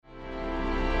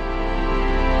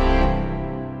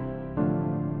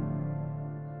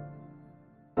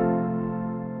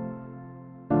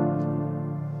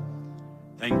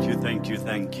Thank you, thank you,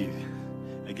 thank you.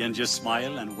 Again, just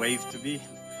smile and wave to me.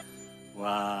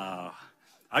 Wow.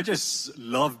 I just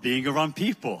love being around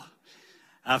people.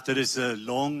 After this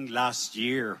long last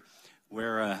year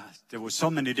where there were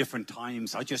so many different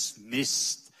times, I just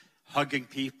missed hugging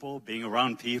people, being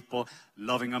around people,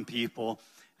 loving on people.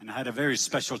 And I had a very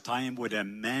special time with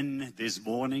men this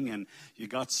morning, and you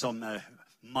got some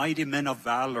mighty men of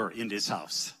valor in this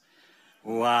house.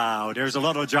 Wow, there's a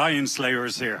lot of giant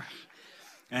slayers here.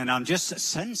 And I'm just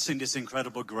sensing this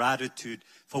incredible gratitude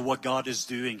for what God is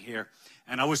doing here.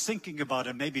 And I was thinking about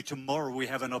it, maybe tomorrow we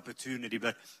have an opportunity,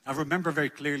 but I remember very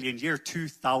clearly in year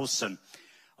 2000,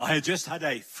 I had just had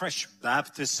a fresh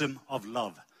baptism of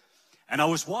love. And I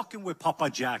was walking with Papa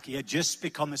Jack. He had just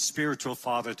become a spiritual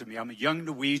father to me. I'm a young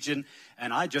Norwegian,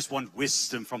 and I just want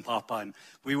wisdom from Papa. And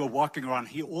we were walking around.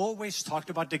 He always talked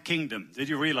about the kingdom. Did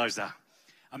you realize that?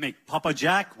 I mean, Papa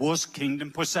Jack was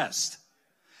kingdom possessed.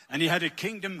 And he had a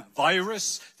kingdom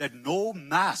virus that no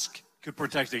mask could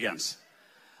protect against.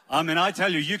 I mean, I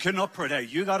tell you, you cannot protect.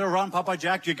 You got around Papa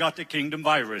Jack, you got the kingdom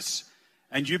virus.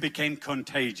 And you became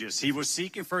contagious. He was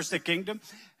seeking first the kingdom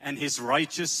and his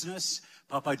righteousness.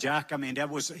 Papa Jack, I mean,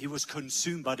 he was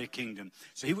consumed by the kingdom.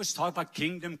 So he was talking about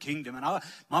kingdom. And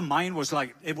my mind was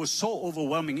like, it was so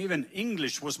overwhelming. Even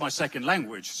English was my second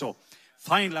language. So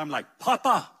finally, I'm like,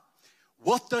 Papa,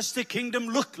 what does the kingdom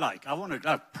look like? I want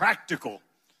to practical.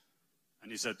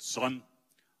 And he said, son,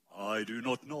 I do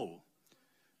not know.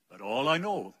 But all I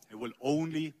know, it will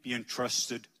only be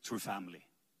entrusted through family.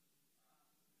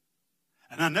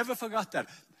 And I never forgot that.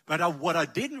 But what I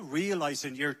didn't realize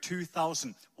in year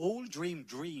 2000, old dream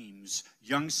dreams,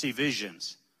 young see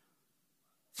visions.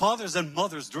 Fathers and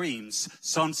mothers dreams,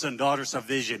 sons and daughters have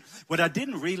vision. What I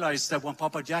didn't realize that when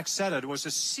Papa Jack said it, was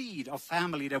a seed of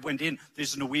family that went in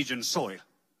this Norwegian soil.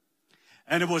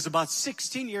 And it was about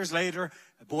 16 years later,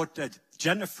 I bought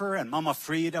Jennifer and Mama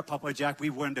Frida, Papa Jack. We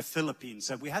were in the Philippines,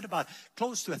 and we had about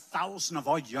close to 1,000 of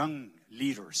our young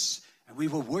leaders. And we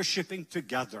were worshiping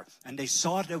together, and they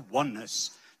saw the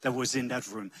oneness that was in that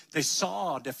room. They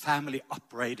saw the family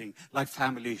operating like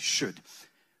family should.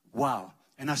 Wow.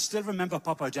 And I still remember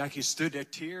Papa Jack, he stood there,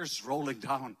 tears rolling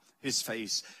down his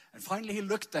face. And finally he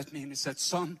looked at me and he said,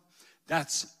 son,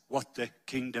 that's what the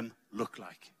kingdom looked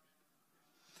like.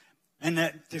 And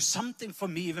there's something for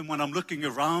me, even when I'm looking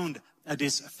around at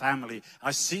this family,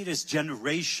 I see this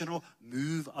generational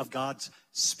move of God's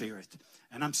Spirit.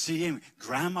 And I'm seeing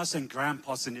grandmas and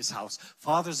grandpas in this house,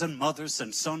 fathers and mothers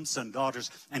and sons and daughters,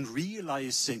 and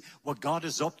realizing what God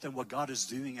is up to and what God is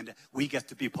doing, and we get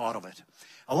to be part of it.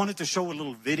 I wanted to show a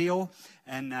little video,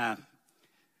 and I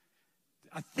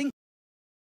think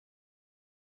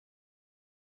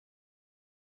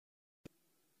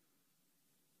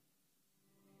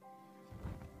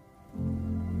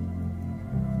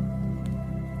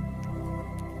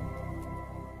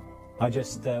I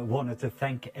just wanted to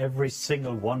thank every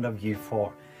single one of you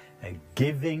for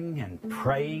giving and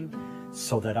praying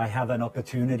so that I have an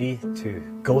opportunity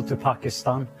to go to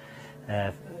Pakistan.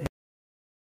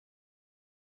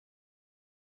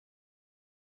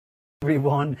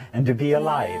 Everyone, and to be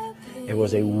alive. It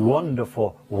was a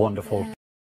wonderful, wonderful.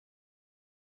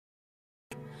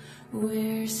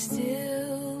 We're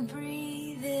still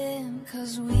breathing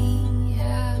 'cause we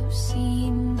have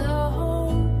seen the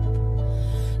hope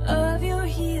of your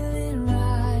healing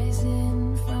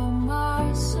rising from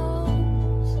our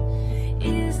souls.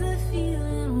 Is the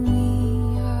feeling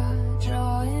we are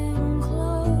drawing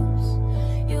close.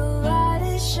 Your light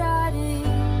is shining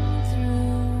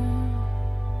through.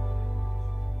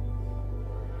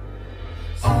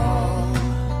 All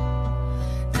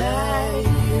that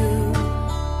you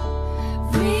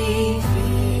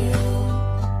reveal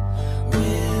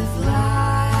with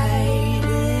light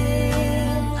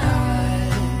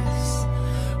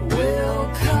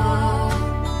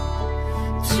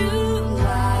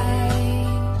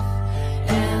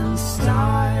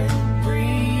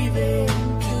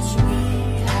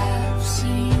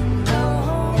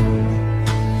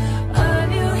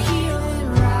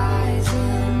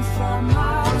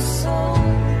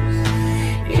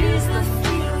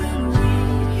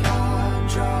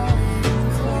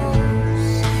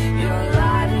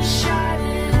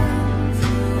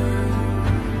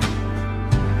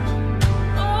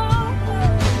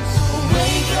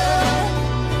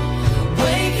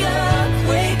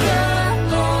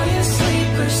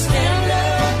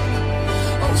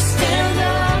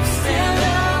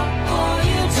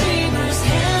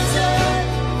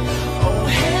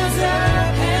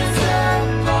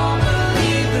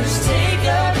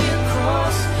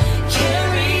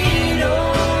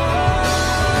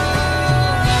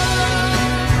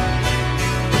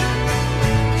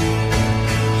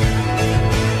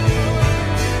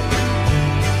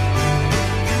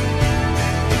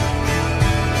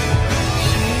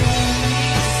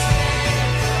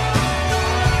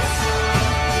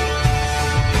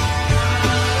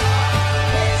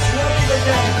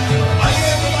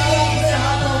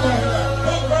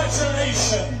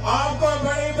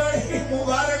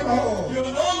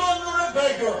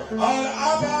और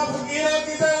अब आप गिरे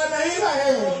की तरह नहीं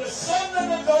रहे।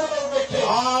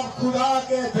 आप खुदा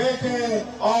के बेटे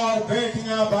और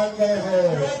बेटियां बन गए हो।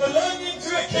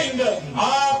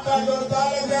 आपका जो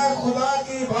ताल्लुक है खुदा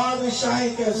की बादशाही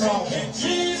के साथ।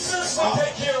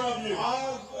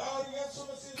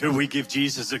 Could we give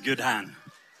Jesus a good hand?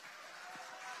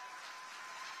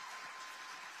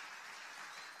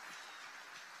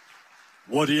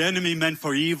 What the enemy meant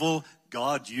for evil,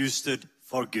 God used it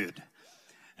for good.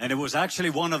 And it was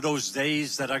actually one of those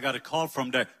days that I got a call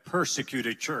from the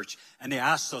persecuted church. And they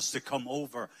asked us to come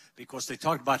over because they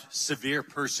talked about severe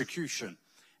persecution.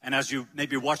 And as you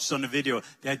maybe watched on the video,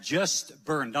 they had just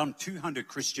burned down 200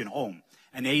 Christian homes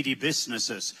and 80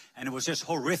 businesses. And it was just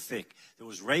horrific. There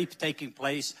was rape taking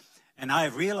place. And I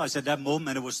realized at that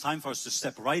moment it was time for us to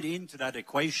step right into that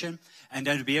equation and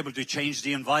then to be able to change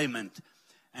the environment.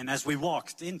 And as we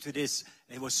walked into this,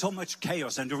 there was so much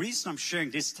chaos. And the reason I'm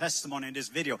sharing this testimony in this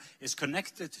video is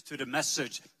connected to the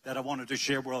message that I wanted to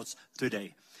share with us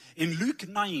today. In Luke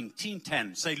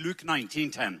 19:10, say Luke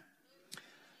 19:10.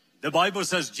 The Bible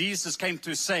says Jesus came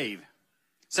to save.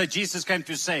 Say Jesus came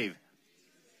to save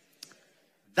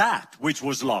that which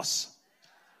was lost.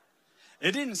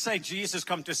 It didn't say Jesus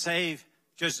come to save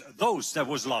just those that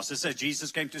was lost. It said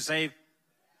Jesus came to save.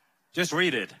 Just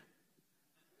read it.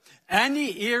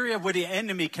 Any area where the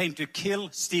enemy came to kill,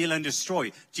 steal, and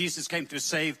destroy, Jesus came to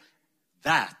save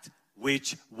that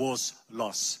which was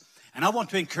lost. And I want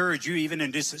to encourage you, even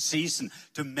in this season,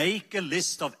 to make a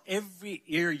list of every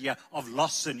area of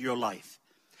loss in your life.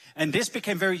 And this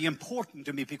became very important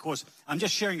to me because I'm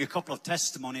just sharing a couple of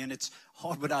testimony, and it's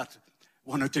hard without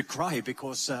wanting to cry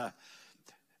because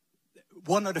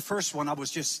one of the first one, I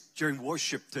was just during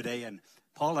worship today, and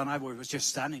Paul and I were just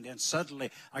standing there, and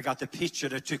suddenly I got the picture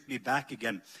that took me back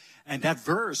again. And that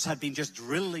verse had been just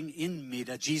drilling in me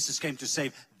that Jesus came to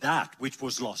save that which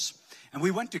was lost. And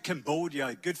we went to Cambodia,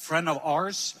 a good friend of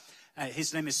ours.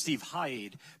 His name is Steve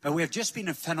Hyde. But we have just been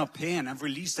in Phnom Penh and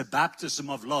released a baptism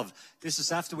of love. This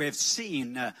is after we have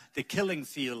seen the killing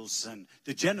fields and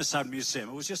the genocide museum.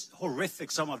 It was just horrific,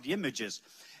 some of the images.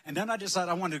 And then I decided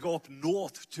I wanted to go up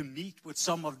north to meet with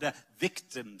some of the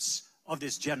victims of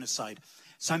this genocide.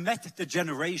 So I met the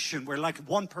generation where, like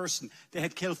one person, they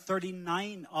had killed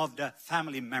 39 of the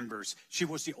family members. She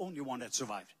was the only one that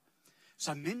survived.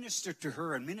 So I ministered to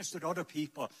her and ministered to other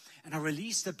people, and I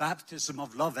released the baptism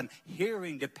of love and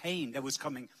hearing the pain that was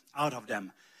coming out of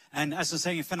them. And as I was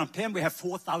saying, in Phnom Penh, we have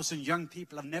 4,000 young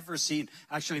people I've never seen.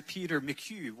 Actually, Peter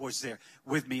McHugh was there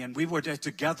with me, and we were there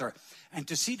together. And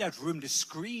to see that room, the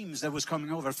screams that was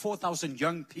coming over, 4,000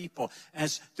 young people,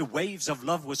 as the waves of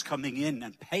love was coming in,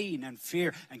 and pain and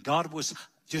fear, and God was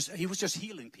just, he was just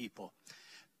healing people.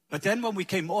 But then when we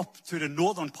came up to the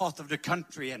northern part of the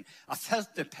country, and I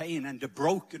felt the pain and the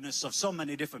brokenness of so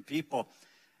many different people,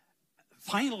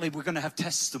 finally, we're going to have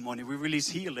testimony. We release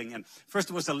healing. And first,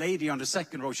 there was a lady on the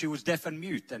second row. She was deaf and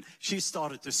mute, and she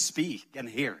started to speak and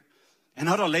hear.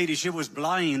 Another lady, she was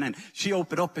blind, and she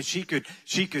opened up, and she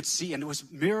could see. And it was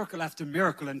miracle after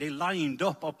miracle, and they lined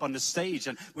up on the stage,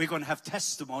 and we're going to have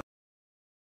testimony.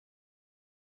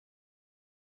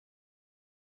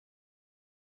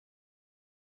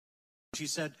 She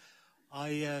said,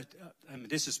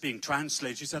 this is being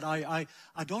translated. She said, I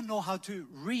don't know how to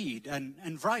read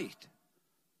and write.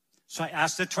 So I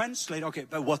asked the translator, okay,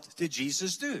 but what did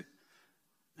Jesus do?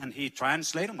 And he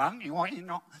translated,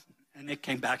 and it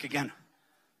came back again.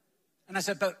 And I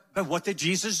said, but what did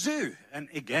Jesus do? And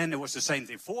again, it was the same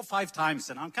thing, 4 or 5 times.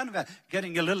 And I'm kind of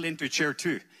getting a little into chair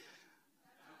 2.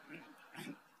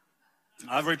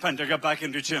 I've repented, I got back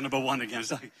into chair number 1 again.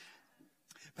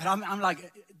 But I'm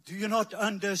like, do you not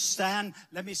understand?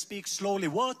 Let me speak slowly.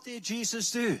 What did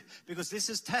Jesus do? Because this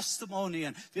is testimony.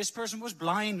 And this person was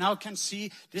blind, now can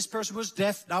see. This person was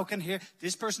deaf, now can hear.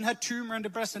 This person had tumor in the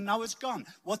breast, and now it's gone.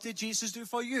 What did Jesus do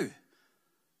for you?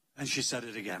 And she said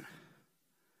it again.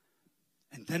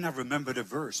 And then I remembered a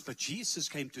verse. But Jesus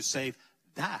came to save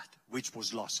that which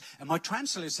was lost. And my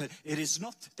translator said, it is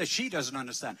not that she doesn't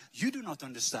understand. You do not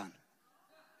understand.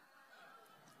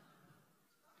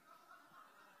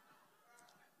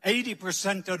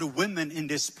 80% of the women in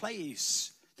this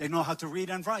place, they know how to read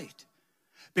and write.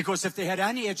 Because if they had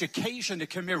any education, the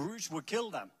Khmer Rouge would kill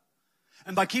them.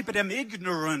 And by keeping them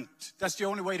ignorant, that's the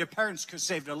only way their parents could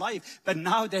save their life. But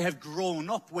now they have grown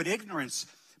up with ignorance.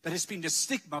 But it's been the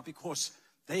stigma because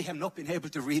they have not been able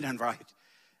to read and write.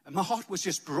 And my heart was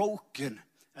just broken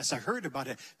as I heard about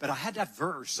it. But I had that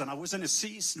verse, and I was in a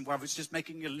season where I was just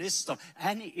making a list of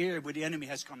any area where the enemy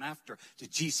has gone after,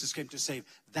 that Jesus came to save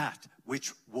that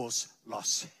which was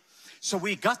lost. So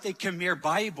we got the Khmer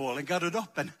Bible and got it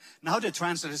up. And now the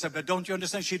translator said, but don't you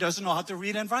understand? She doesn't know how to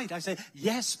read and write. I said,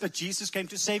 yes, but Jesus came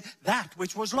to save that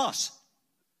which was lost.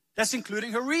 That's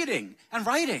including her reading and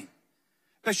writing.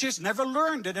 But she's never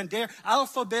learned it. And their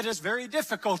alphabet is very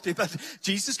difficult. But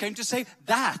Jesus came to save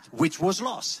that which was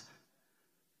lost.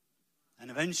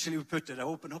 And eventually we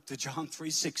open up to John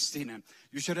 3:16. And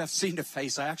you should have seen the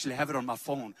face. I actually have it on my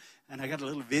phone. And I got a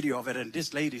little video of it. And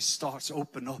this lady starts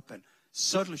open up. And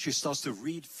suddenly she starts to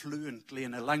read fluently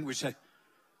in a language that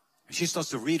she starts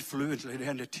to read fluently.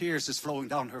 And the tears is flowing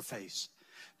down her face.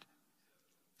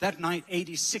 That night,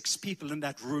 86 people in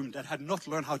that room that had not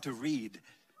learned how to read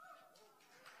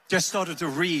just started to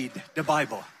read the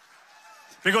Bible.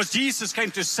 Because Jesus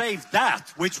came to save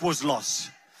that which was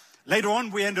lost. Later on,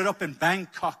 we ended up in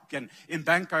Bangkok. And in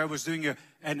Bangkok, I was doing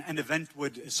an event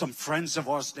with some friends of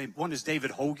ours. One is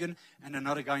David Hogan and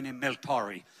another guy named Mel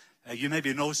Tari. You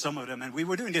maybe know some of them. And we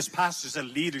were doing this pastors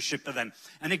and leadership event.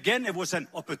 And again, it was an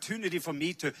opportunity for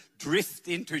me to drift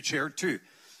into a chair too.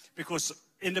 Because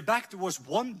in the back, there was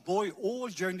one boy all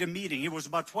during the meeting. He was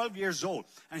about 12 years old.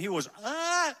 And he was,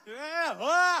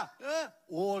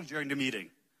 all during the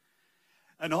meeting.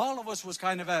 And all of us was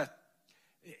kind of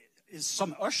is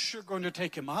some usher going to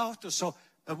take him out or so?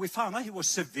 But we found out he was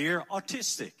severe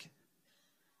autistic.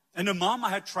 And the mama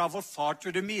had traveled far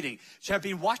to the meeting. She had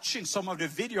been watching some of the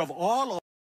video of all of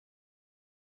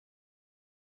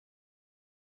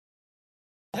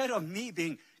instead of me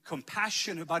being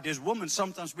compassionate about this woman,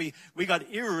 sometimes we got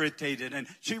irritated, and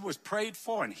she was prayed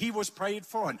for and he was prayed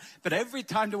for. But every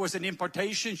time there was an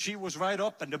impartation, she was right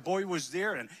up and the boy was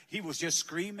there and he was just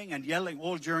screaming and yelling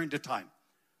all during the time.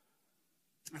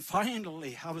 And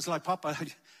finally, I was like, Papa,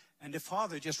 and the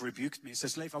father just rebuked me. He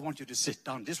says, Leif, I want you to sit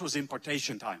down. This was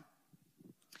impartation time.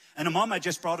 And the mom had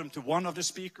just brought him to one of the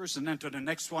speakers and then to the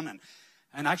next one.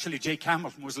 And actually, Jake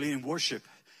Hamilton was leading worship.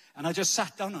 And I just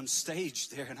sat down on stage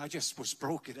there and I just was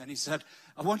broken. And he said,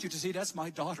 I want you to see that's my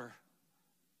daughter.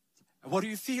 And what do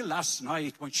you feel last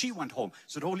night when she went home?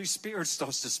 So the Holy Spirit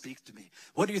starts to speak to me.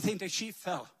 What do you think that she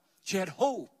felt? She had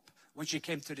hope when she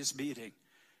came to this meeting.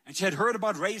 And she had heard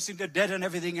about raising the dead and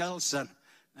everything else. And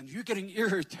you're getting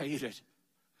irritated.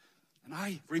 And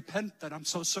I repented. I'm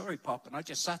so sorry, Papa. And I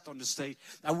just sat on the stage.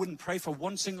 I wouldn't pray for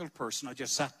one single person. I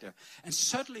just sat there. And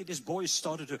suddenly this boy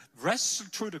started to wrestle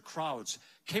through the crowds,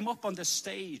 came up on the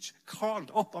stage,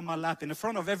 curled up on my lap in the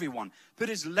front of everyone, put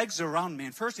his legs around me.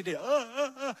 And first he did,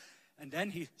 and then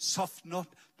he softened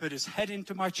up, put his head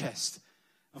into my chest.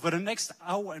 And for the next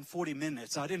hour and 40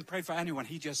 minutes, I didn't pray for anyone.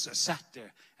 He just sat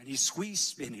there and he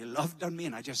squeezed me and he loved on me.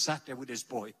 And I just sat there with this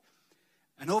boy.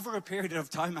 And over a period of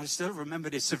time, I still remember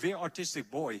this severe autistic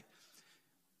boy.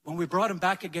 When we brought him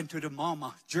back again to the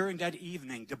mama, during that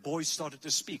evening, the boy started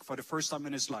to speak for the first time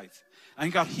in his life. And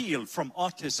he got healed from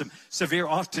autism, severe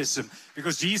autism,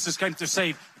 because Jesus came to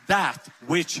save that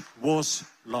which was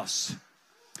lost.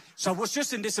 So I was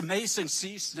just in this amazing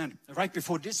season. And right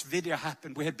before this video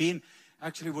happened, we had been,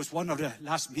 actually it was one of the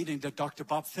last meetings that Dr.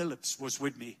 Bob Phillips was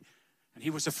with me. And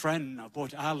he was a friend of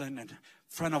both Alan and a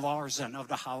friend of ours and of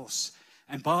the house.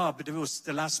 And Bob, it was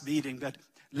the last meeting that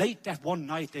late that one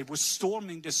night, they were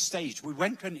storming the stage. We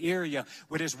went to an area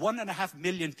where there's 1.5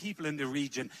 million people in the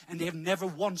region, and they have never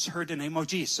once heard the name of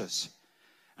Jesus.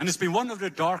 And it's been one of the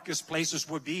darkest places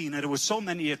we've been, and there were so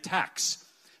many attacks.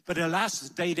 But the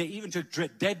last day, they even took a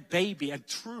dead baby and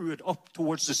threw it up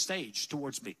towards the stage,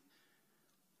 towards me.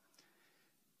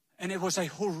 And it was a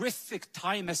horrific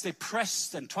time as they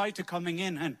pressed and tried to coming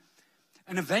in.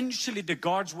 And eventually the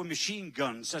guards were machine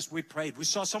guns as we prayed. We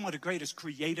saw some of the greatest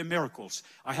creative miracles.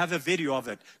 I have a video of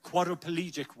it.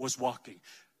 Quadriplegic was walking.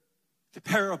 The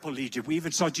paraplegic. We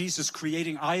even saw Jesus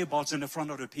creating eyeballs in the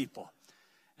front of the people.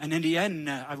 And in the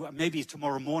end, maybe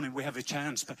tomorrow morning we have a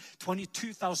chance, but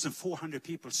 22,400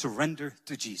 people surrendered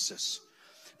to Jesus.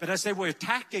 But as they were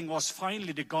attacking us,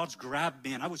 finally the guards grabbed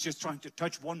me, and I was just trying to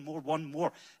touch one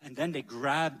more. And then they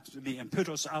grabbed me and put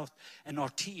us out, and our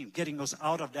team getting us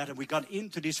out of that. And we got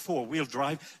into this four-wheel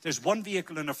drive. There's one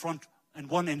vehicle in the front and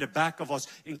one in the back of us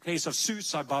in case of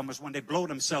suicide bombers when they blow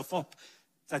themselves up,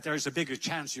 that there is a bigger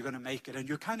chance you're going to make it. And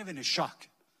you're kind of in a shock.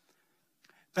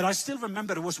 But I still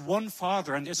remember there was one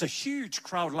father, and there's a huge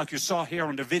crowd like you saw here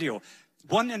on the video.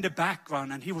 One in the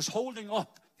background, and he was holding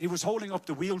up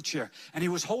the wheelchair, and he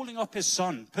was holding up his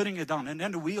son, putting it down, and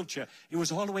then the wheelchair. He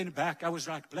was all the way in the back. I was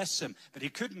like, bless him. But he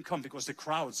couldn't come because the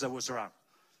crowds that was around.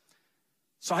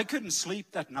 So I couldn't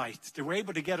sleep that night. They were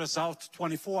able to get us out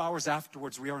 24 hours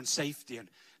afterwards. We are in safety, and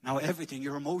now everything,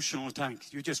 your emotional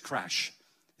tank, you just crash.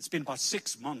 It's been about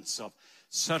 6 months of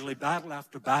suddenly battle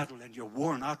after battle, and you're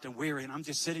worn out and weary, and I'm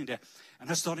just sitting there, and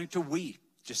I'm starting to weep.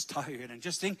 just tired and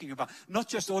just thinking about not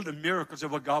just all the miracles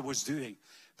of what God was doing,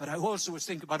 but I also was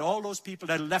thinking about all those people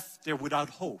that left there without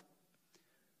hope.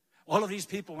 All of these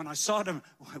people, when I saw them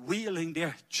wheeling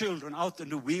their children out in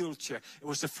the wheelchair, it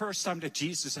was the first time that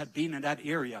Jesus had been in that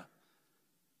area.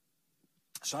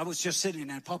 So I was just sitting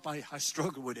there, and Papa, I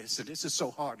struggle with this, and this is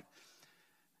so hard.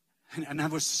 And I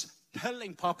was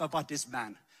telling Papa about this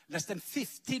man. Less than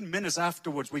 15 minutes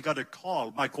afterwards, we got a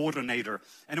call, my coordinator,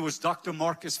 and it was Dr.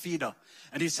 Marcus Fida.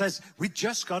 And he says, we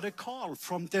just got a call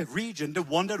from the region, the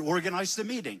one that organized the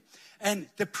meeting. And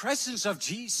the presence of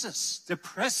Jesus,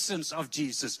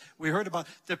 we heard about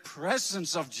the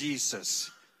presence of Jesus,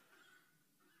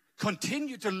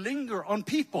 continued to linger on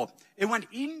people. It went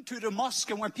into the mosque,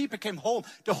 and when people came home,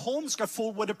 the homes got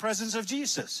full with the presence of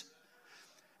Jesus.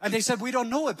 And they said, we don't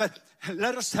know it, but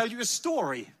let us tell you a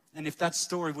story. And if that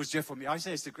story was just for me, I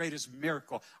say it's the greatest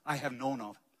miracle I have known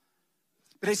of.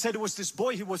 But they said it was this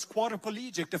boy, he was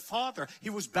quadriplegic. The father, he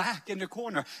was back in the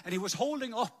corner, and he was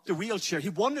holding up the wheelchair. He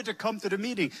wanted to come to the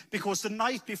meeting because the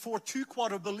night before, 2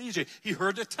 quadriplegic, he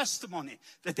heard a testimony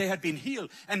that they had been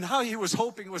healed. And now he was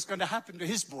hoping it was going to happen to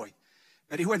his boy.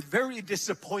 But he went very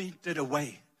disappointed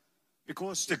away,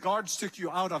 because the guards took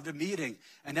you out of the meeting.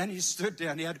 And then he stood there,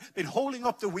 and he had been holding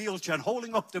up the wheelchair and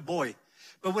holding up the boy.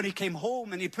 But when he came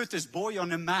home and he put this boy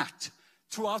on a mat,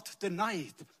 throughout the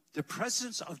night, the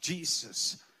presence of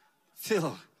Jesus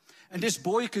filled. And this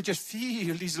boy could just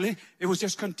feel it was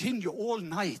just continue all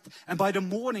night. And by the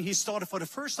morning, he started for the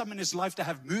first time in his life to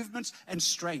have movements and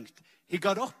strength. He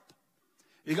got up.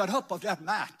 He got up off that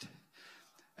mat.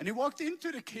 And he walked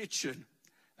into the kitchen,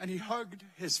 and he hugged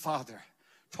his father.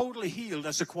 Totally healed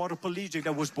as a quadriplegic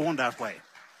that was born that way.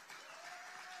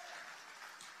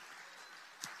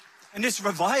 And this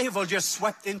revival just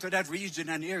swept into that region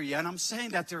and area. And I'm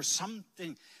saying that there's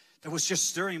something that was just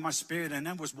stirring my spirit. And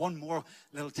then was one more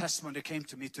little testimony that came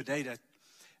to me today.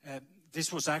 That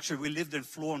this was actually, we lived in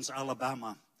Florence,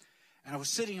 Alabama. And I was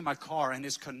sitting in my car, and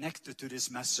it's connected to this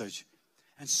message.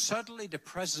 And suddenly the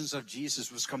presence of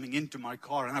Jesus was coming into my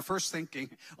car. And I first thinking,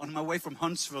 on my way from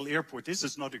Huntsville Airport, this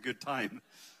is not a good time.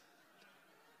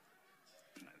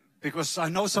 Because I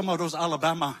know some of those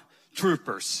Alabama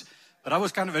troopers. But I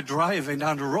was kind of driving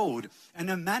down the road, and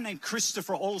a man named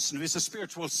Christopher Olson, who is a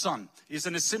spiritual son. He's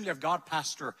an Assembly of God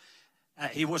pastor.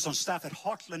 He was on staff at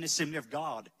Heartland Assembly of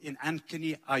God in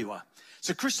Ankeny, Iowa.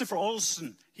 So Christopher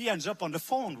Olson, he ends up on the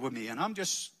phone with me, and I'm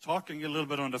just talking a little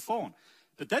bit on the phone.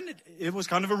 But then it was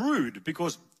kind of a rude,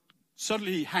 because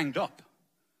suddenly he hanged up.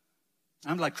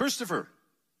 I'm like, Christopher,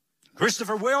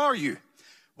 where are you?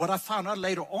 What I found out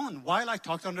later on, while I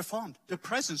talked on the phone, the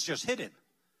presence just hit him.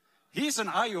 He's in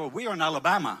Iowa, we are in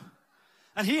Alabama.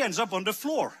 And he ends up on the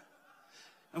floor.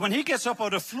 And when he gets up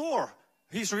on the floor,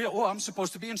 he's I'm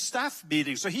supposed to be in staff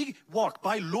meeting. So he walked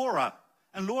by Laura.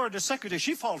 And Laura, the secretary,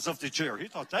 she falls off the chair. He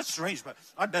thought, that's strange, but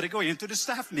I better go into the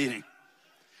staff meeting.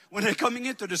 When they're coming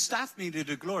into the staff meeting,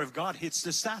 the glory of God hits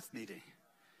the staff meeting.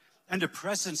 And the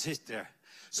presence hit there.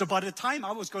 So by the time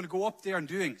I was going to go up there and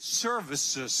doing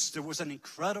services, there was an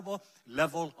incredible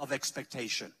level of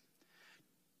expectation.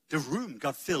 The room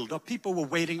got filled up. People were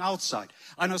waiting outside.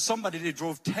 I know somebody that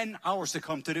drove 10 hours to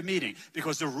come to the meeting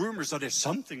because the rumors are that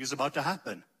something is about to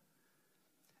happen.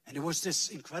 And there was this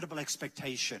incredible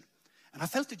expectation. And I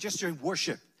felt it just during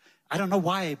worship. I don't know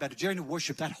why, but during the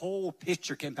worship, that whole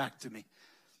picture came back to me.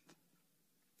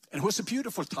 And it was a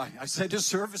beautiful time. I said the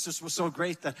services were so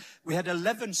great that we had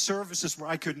 11 services where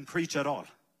I couldn't preach at all.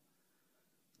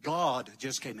 God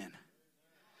just came in.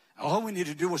 All we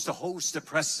needed to do was to host the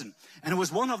presence. And it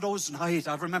was one of those nights.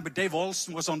 I remember Dave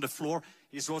Olson was on the floor.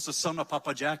 He's also son of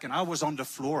Papa Jack. And I was on the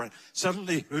floor. And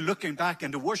suddenly we're looking back,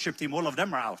 and the worship team, all of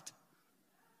them are out.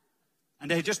 And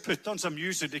they just put on some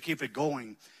music to keep it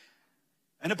going.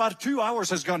 And about 2 hours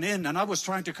has gone in, and I was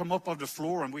trying to come up off the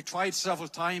floor. And we tried several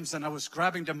times, and I was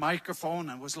grabbing the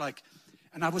microphone and was like,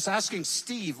 and I was asking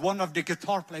Steve, one of the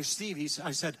guitar players, Steve,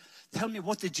 I said, tell me,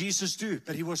 what did Jesus do?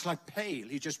 But he was like pale.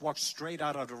 He just walked straight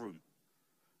out of the room.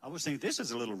 I was thinking, this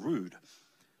is a little rude.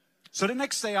 So the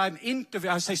next day I'm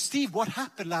interviewed. I say, Steve, what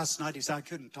happened last night? He said, I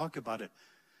couldn't talk about it.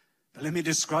 But let me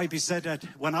describe. He said that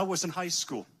when I was in high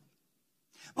school,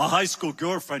 my high school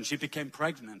girlfriend, she became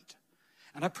pregnant.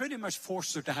 And I pretty much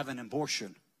forced her to have an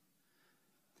abortion.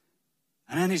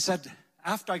 And then he said,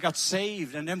 after I got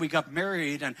saved and then we got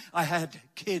married and I had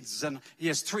kids, and he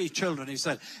has 3 children. He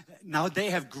said, now they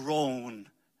have grown.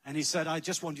 And he said, I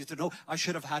just want you to know I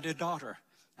should have had a daughter.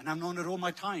 And I've known it all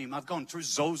my time. I've gone through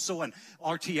Zozo and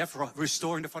RTF,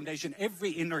 Restoring the Foundation,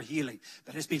 every inner healing.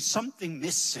 But there's been something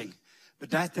missing. But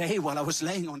that day while I was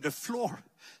laying on the floor,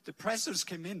 the presence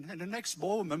came in. And the next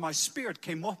moment my spirit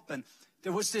came up and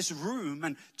there was this room,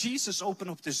 and Jesus opened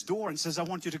up this door and says, I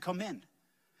want you to come in.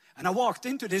 And I walked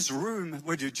into this room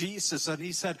with Jesus, and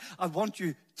he said, I want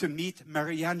you to meet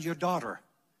Marianne, your daughter.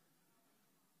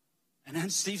 And then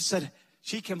Steve said,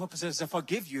 she came up and says, I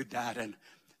forgive you, Dad, and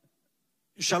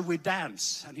shall we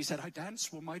dance? And he said, I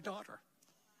dance with my daughter.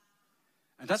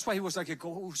 And that's why he was like a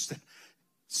ghost. And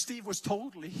Steve was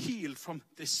totally healed from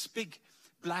this big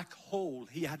black hole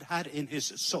he had had in his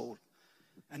soul.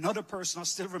 Another person I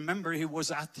still remember he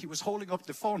was holding up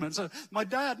the phone and said, my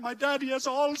dad, he has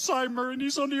Alzheimer's and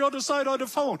he's on the other side of the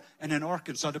phone. And in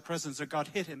Arkansas, the presence of God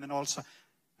hit him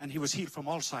and he was healed from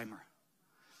Alzheimer's.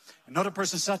 Another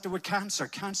person sat there with cancer.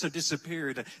 Cancer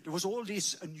disappeared. There was all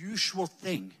these unusual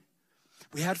things.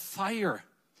 We had fire.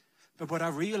 But what I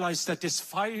realized that this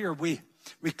fire, we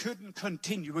couldn't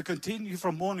continue. We continued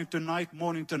from morning to night.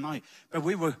 But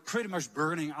we were pretty much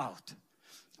burning out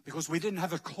because we didn't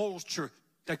have a culture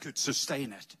that could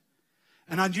sustain it.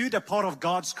 And I knew that part of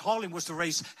God's calling was to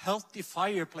raise healthy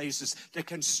fireplaces that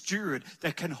can steward,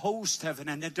 that can host heaven,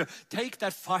 and then to take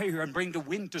that fire and bring the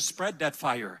wind to spread that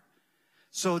fire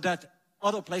so that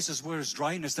other places where it's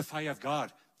dryness, the fire of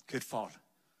God could fall.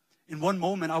 In one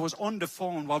moment, I was on the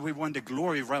phone while we were in the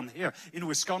glory realm here in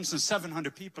Wisconsin.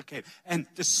 700 people came, and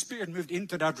the Spirit moved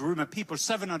into that room, and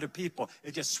 700 people,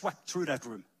 it just swept through that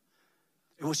room.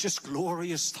 It was just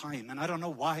glorious time, and I don't know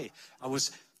why I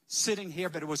was sitting here,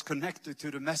 but it was connected to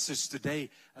the message today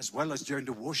as well as during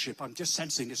the worship. I'm just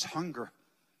sensing this hunger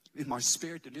in my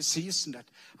spirit in this season that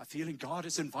I'm feeling God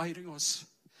is inviting us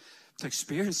to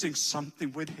experiencing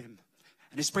something with Him.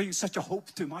 And it's bringing such a hope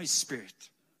to my spirit,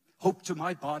 hope to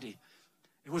my body.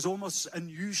 It was almost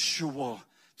unusual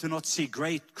to not see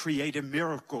great creative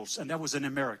miracles, and that was in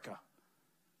America.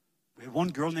 We had one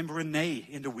girl named Renee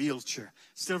in the wheelchair.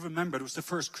 Still remember, it was the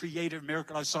first creative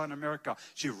miracle I saw in America.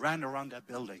 She ran around that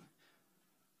building.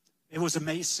 It was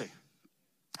amazing.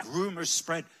 Rumors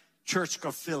spread. Church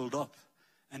got filled up,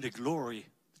 and the glory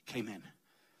came in.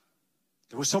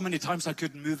 There were so many times I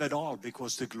couldn't move at all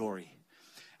because of the glory.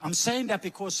 I'm saying that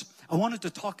because I wanted to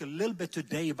talk a little bit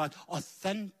today about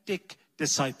authentic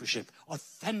discipleship,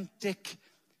 authentic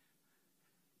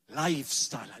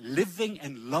lifestyle, living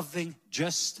and loving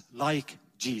just like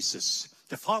Jesus.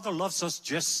 The Father loves us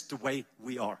just the way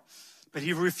we are. But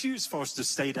He refused for us to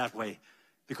stay that way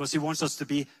because He wants us to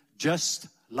be just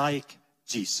like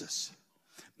Jesus.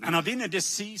 And I've been in this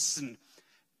season,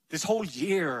 this whole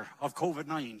year of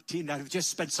COVID-19, that I've just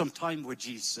spent some time with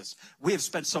Jesus. We have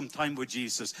spent some time with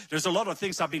Jesus. There's a lot of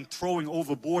things I've been throwing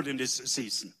overboard in this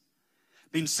season.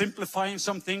 Been simplifying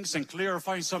some things and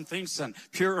clarifying some things and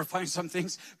purifying some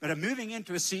things. But I'm moving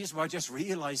into a season where I'm just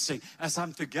realizing as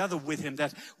I'm together with Him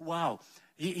that, wow,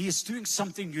 He is doing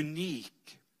something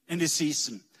unique in this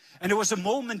season. And there was a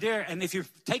moment there, and if you're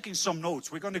taking some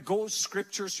notes, we're going to go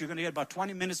scriptures. You're going to get about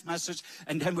 20 minutes message,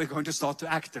 and then we're going to start to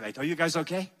activate. Are you guys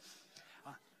okay?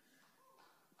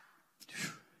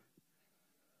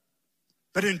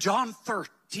 But in John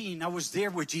 13, I was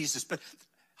there with Jesus. But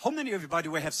how many of you, by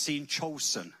the way, have seen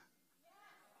Chosen?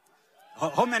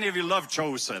 How many of you love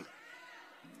Chosen?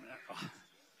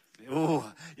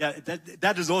 Oh, yeah,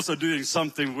 that is also doing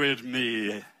something with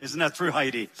me. Isn't that true,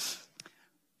 Heidi?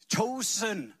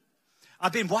 Chosen.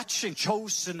 I've been watching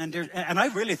Chosen, and I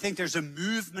really think there's a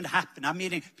movement happening. I'm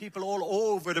meeting people all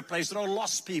over the place. They're all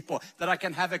lost people that I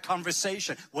can have a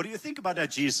conversation. What do you think about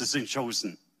that Jesus in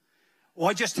Chosen? Or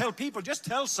I just tell people, just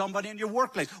tell somebody in your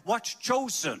workplace, watch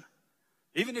Chosen.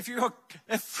 Even if you're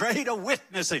afraid of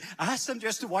witnessing, ask them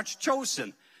just to watch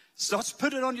Chosen. So let's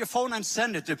put it on your phone and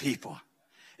send it to people.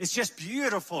 It's just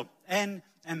beautiful and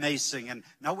amazing. And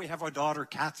now we have our daughter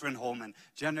Catherine home, and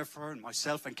Jennifer and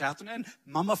myself and Catherine, and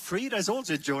Mama Frida is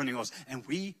also joining us. And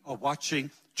we are watching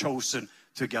Chosen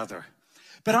together.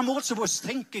 But I'm also was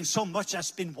thinking so much.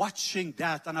 I've been watching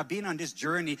that, and I've been on this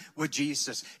journey with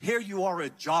Jesus. Here you are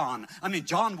at John. I mean,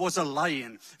 John was a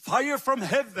lion. Fire from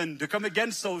heaven to come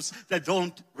against those that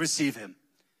don't receive Him.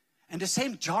 And the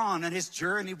same John and his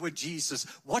journey with Jesus,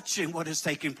 watching what is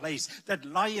taking place. That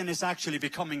lion is actually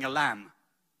becoming a lamb.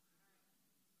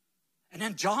 And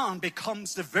then John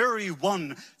becomes the very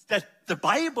one that the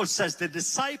Bible says, the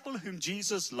disciple whom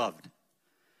Jesus loved.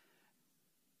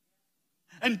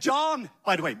 And John,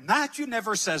 by the way, Matthew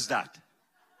never says that.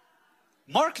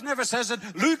 Mark never says it.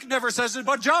 Luke never says it,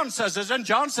 but John says it. And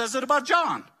John says it about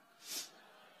John.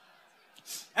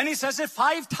 And he says it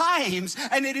 5 times.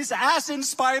 And it is as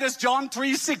inspired as John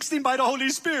 3:16 by the Holy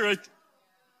Spirit.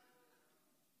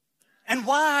 And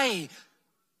why?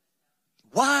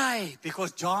 Why?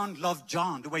 Because John loved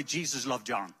John the way Jesus loved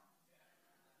John.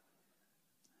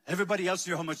 Everybody else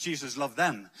knew how much Jesus loved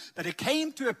them. But it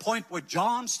came to a point where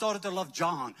John started to love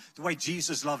John the way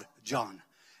Jesus loved John.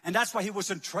 And that's why he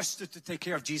was entrusted to take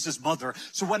care of Jesus' mother.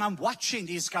 So when I'm watching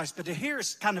these guys, but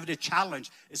here's kind of the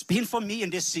challenge. It's been for me in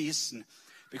this season.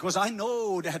 Because I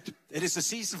know that it is a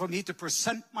season for me to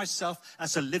present myself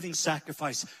as a living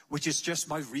sacrifice, which is just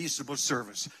my reasonable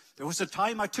service. There was a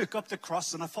time I took up the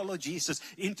cross and I followed Jesus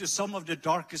into some of the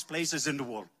darkest places in the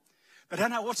world. But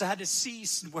then I also had a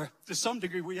season where, to some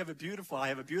degree, I have a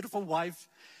beautiful wife,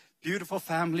 beautiful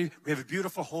family, we have a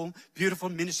beautiful home, beautiful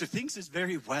ministry. Things is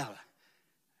very well.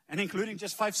 And including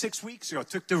just 5-6 weeks ago, I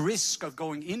took the risk of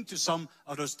going into some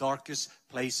of those darkest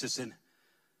places.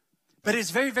 But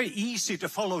it's very, very easy to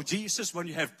follow Jesus when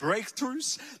you have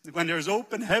breakthroughs, when there's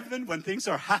open heaven, when things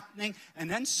are happening, and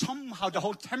then somehow the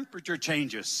whole temperature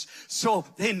changes. So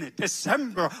in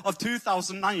December of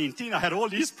 2019, I had all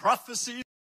these prophecies.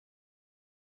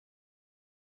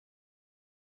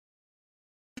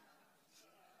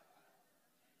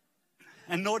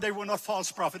 And no, they were not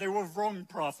false prophets, they were wrong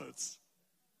prophets.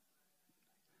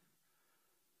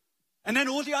 And then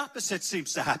all the opposite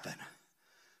seems to happen.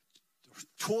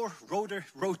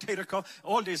 Rotator cuff,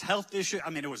 all these health issues. I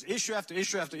mean, it was issue after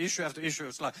issue after issue after issue. It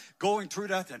was like going through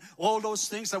that, and all those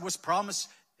things that was promised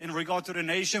in regard to the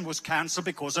nation was canceled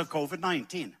because of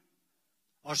COVID-19.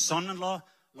 Our son-in-law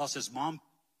lost his mom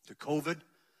to COVID.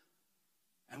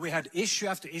 And we had issue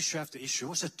after issue after issue. It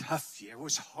was a tough year. It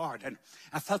was hard. And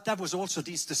I felt that was also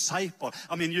these disciples.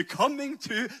 I mean, you're coming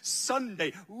to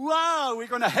Sunday. Wow, we're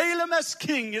going to hail him as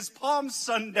king. It's Palm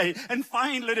Sunday. And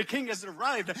finally the king has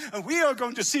arrived. And we are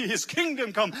going to see his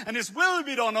kingdom come. And his will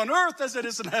be done on earth as it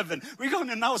is in heaven. We're going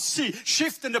to now see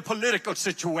shift in the political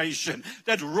situation.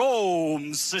 That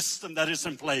Rome system that is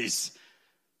in place.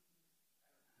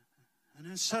 And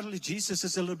then suddenly Jesus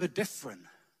is a little bit different.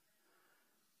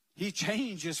 He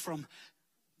changes from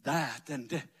that, and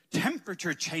the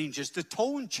temperature changes, the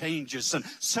tone changes, and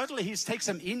suddenly he takes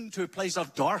them into a place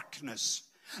of darkness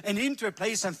and into a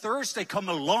place, and Thursday come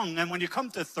along, and when you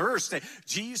come to Thursday,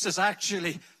 Jesus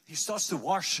actually, he starts to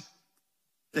wash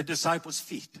the disciples'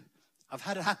 feet. I've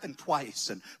had it happen twice,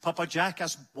 and Papa Jack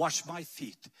has washed my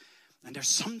feet, and there's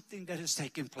something that has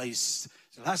taken place.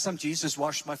 The last time Jesus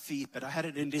washed my feet, but I had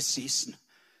it in this season.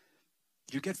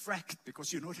 You get wrecked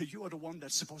because you know that you are the one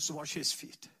that's supposed to wash his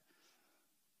feet.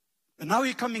 And now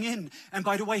you're coming in. And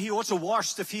by the way, he also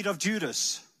washed the feet of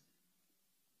Judas.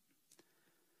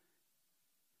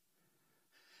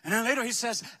 And then later he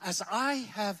says, as I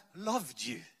have loved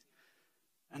you.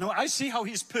 And I see how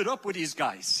he's put up with these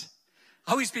guys.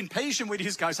 How he's been patient with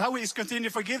these guys. How he's continued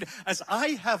to forgive. As I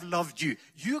have loved you,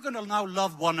 you're going to now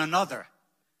love one another.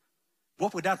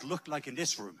 What would that look like in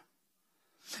this room?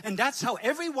 And that's how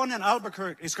everyone in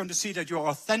Albuquerque is going to see that you're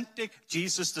authentic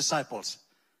Jesus disciples.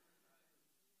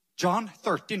 John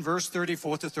 13, verse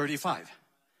 34 to 35.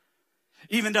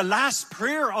 Even the last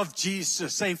prayer of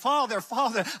Jesus saying, Father,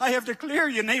 Father, I have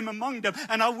declared your name among them,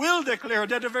 and I will declare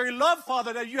that the very love,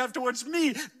 Father, that you have towards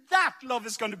me, that love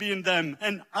is going to be in them,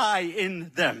 and I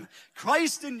in them.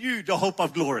 Christ in you, the hope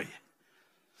of glory.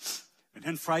 And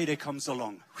then Friday comes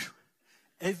along.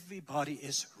 Everybody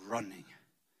is running.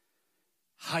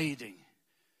 Hiding.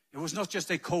 It was not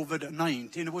just a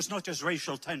COVID-19. It was not just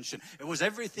racial tension. It was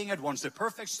everything at once. The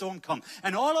perfect storm come.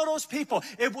 And all of those people,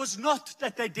 it was not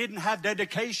that they didn't have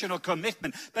dedication or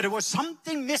commitment, but it was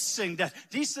something missing that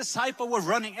these disciples were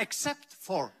running except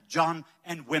for John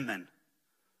and women.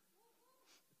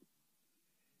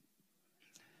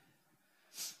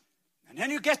 And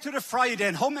then you get to the Friday,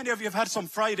 and how many of you have had some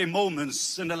Friday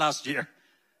moments in the last year?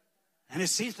 And it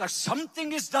seems like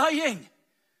something is dying.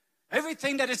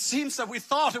 Everything that it seems that we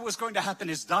thought it was going to happen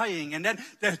is dying. And then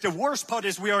the worst part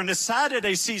is we are in the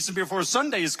Saturday season before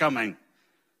Sunday is coming.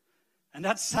 And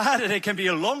that Saturday can be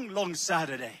a long, long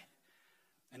Saturday.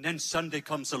 And then Sunday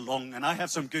comes along, and I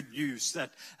have some good news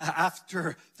that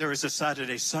after there is a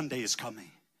Saturday, Sunday is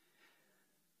coming.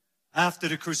 After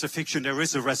the crucifixion, there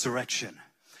is a resurrection.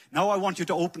 Now I want you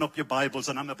to open up your Bibles,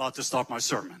 and I'm about to start my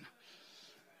sermon.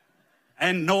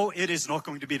 And no, it is not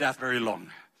going to be that very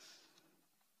long.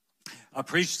 I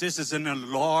preached this as in a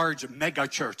large mega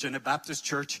church, in a Baptist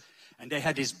church, and they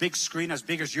had this big screen as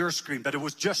big as your screen, but it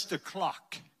was just a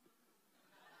clock.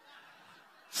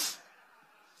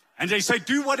 And they say,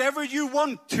 do whatever you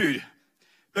want to,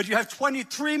 but you have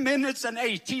 23 minutes and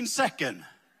 18 seconds.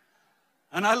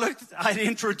 And I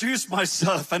introduced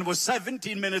myself, and it was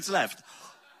 17 minutes left.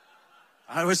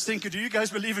 I was thinking, do you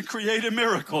guys believe in creative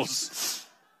miracles?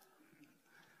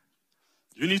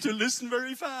 You need to listen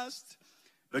very fast.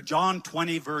 But John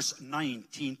 20, verse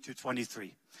 19 to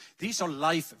 23. These are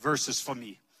life verses for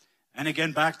me. And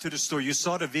again, back to the story. You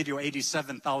saw the video,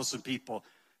 87,000 people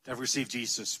that received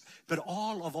Jesus. But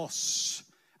all of us,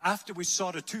 after we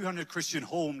saw the 200 Christian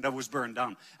home that was burned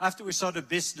down, after we saw the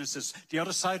businesses, the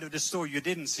other side of the story you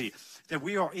didn't see, that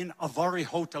we are in Avari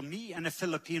Hotel, me and a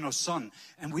Filipino son,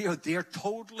 and we are there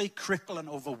totally crippled and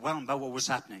overwhelmed by what was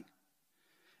happening.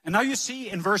 And now you see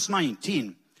in verse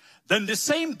 19, then the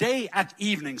same day at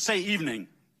evening, say evening,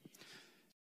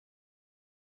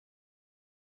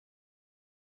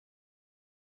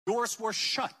 doors were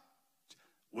shut,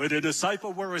 where the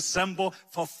disciples were assembled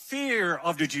for fear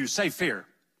of the Jews. Say fear.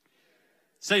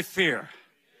 Say fear.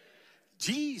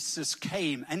 Jesus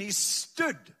came and he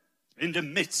stood in the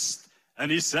midst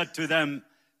and he said to them,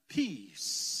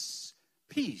 peace,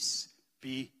 peace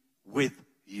be with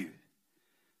you.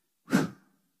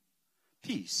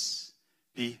 Peace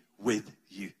be with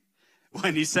you.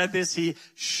 When he said this, he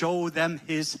showed them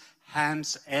his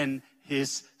hands and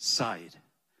his side.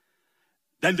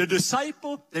 Then the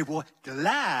disciples, they were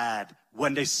glad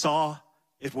when they saw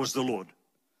it was the Lord.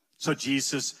 So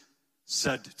Jesus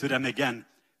said to them again,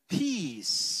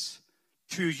 peace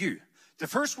to you. The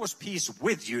first was peace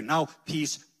with you, now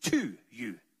peace to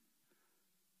you.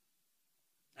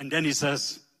 And then he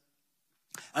says,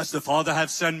 as the Father hath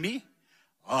sent me,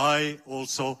 I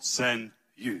also send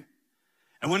you.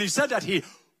 And when he said that, he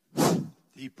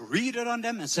breathed on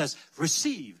them and says,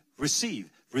 receive, receive,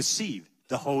 receive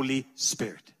the Holy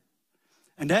Spirit.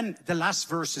 And then the last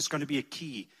verse is going to be a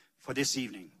key for this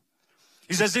evening.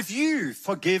 He says, if you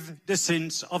forgive the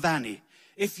sins of any,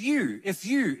 if you,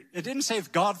 it didn't say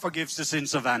if God forgives the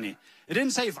sins of any. It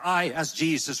didn't say if I, as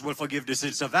Jesus, will forgive the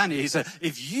sins of any. He said,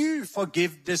 if you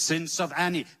forgive the sins of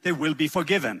any, they will be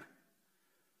forgiven.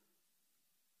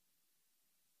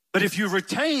 But if you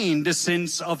retain the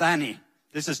sins of any,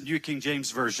 this is New King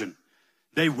James Version,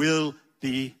 they will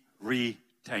be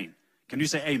retained. Can you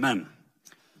say amen?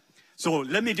 So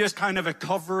let me just kind of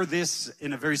cover this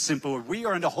in a very simple way. We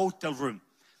are in the hotel room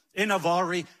in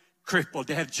Avari, crippled.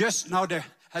 They have just now, there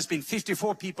has been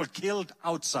 54 people killed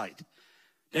outside.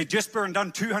 They just burned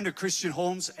down 200 Christian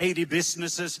homes, 80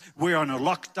 businesses. We're on a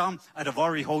lockdown at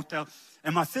Avari Hotel.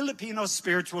 And my Filipino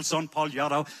spiritual son, Paul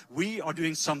Yarao, we are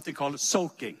doing something called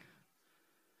soaking.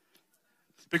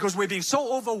 Because we're being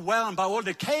so overwhelmed by all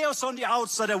the chaos on the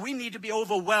outside that we need to be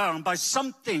overwhelmed by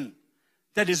something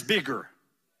that is bigger.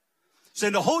 So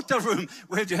in the hotel room,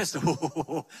 we're just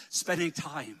spending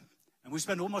time. And we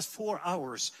spent almost 4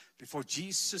 hours before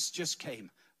Jesus just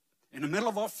came. In the middle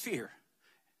of our fear.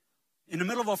 In the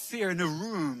middle of our fear, in a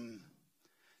room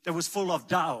that was full of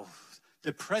doubt.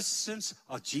 The presence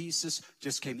of Jesus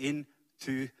just came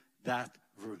into that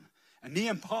room. And me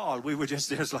and Paul, we were just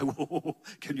there, like, whoa,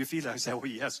 can you feel it? I said, oh,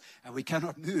 yes. And we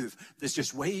cannot move. There's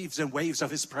just waves and waves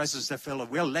of his presence that fill it.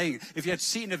 We're laying. If you had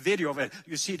seen a video of it,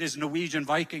 you see this Norwegian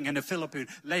Viking and a Philippine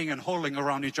laying and holding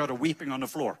around each other, weeping on the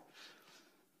floor.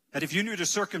 That if you knew the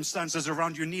circumstances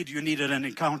around you needed an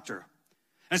encounter.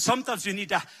 And sometimes you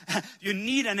need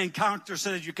an encounter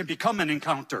so that you can become an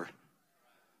encounter.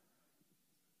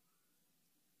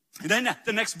 And then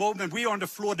the next moment, we are on the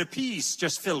floor, the peace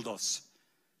just filled us.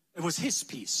 It was his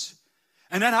peace.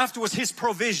 And then afterwards, his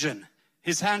provision,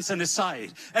 his hands and his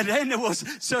side. And then it was,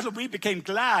 so we became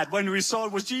glad when we saw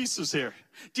it was Jesus here.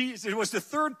 It was the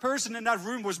third person in that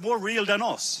room was more real than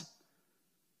us.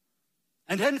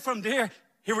 And then from there,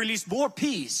 he released more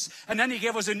peace. And then he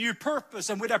gave us a new purpose.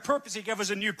 And with that purpose, he gave us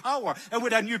a new power. And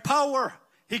with that new power,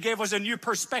 he gave us a new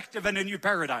perspective and a new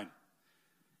paradigm.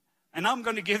 And I'm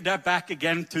going to give that back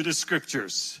again to the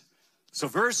scriptures. So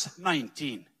verse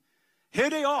 19. Here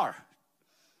they are.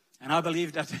 And I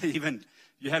believe that even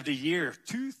you have the year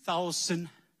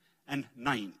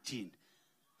 2019.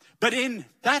 But in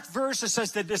that verse, it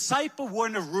says the disciples were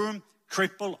in a room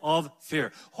crippled of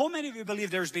fear. How many of you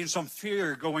believe there's been some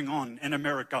fear going on in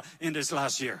America in this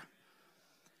last year?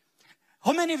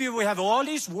 How many of you, we have all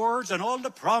these words and all the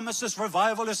promises,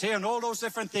 revival is here and all those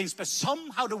different things, but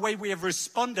somehow the way we have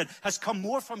responded has come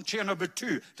more from chair number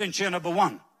 2 than chair number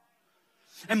 1.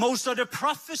 And most of the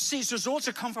prophecies has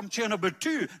also come from chair number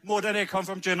 2 more than they come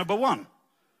from chair number 1.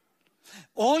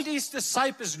 All these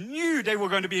disciples knew they were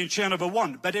going to be in chair number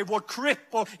 1, but they were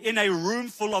crippled in a room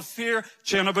full of fear,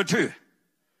 chair number 2.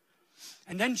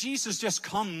 And then Jesus just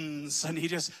comes and he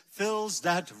just fills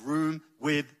that room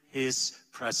with his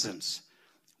presence.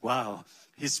 Wow,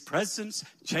 his presence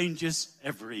changes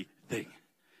everything.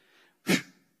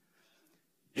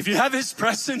 If you have his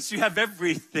presence, you have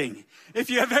everything. If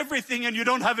you have everything and you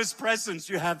don't have his presence,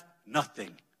 you have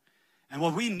nothing. And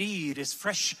what we need is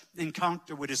fresh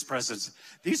encounter with his presence.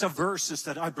 These are verses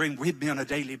that I bring with me on a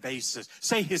daily basis.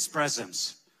 Say his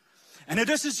presence. And it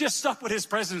doesn't just stop with his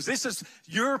presence. This is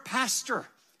your pastor.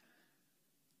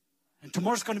 And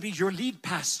tomorrow's going to be your lead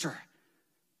pastor.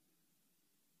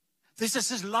 This is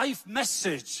his life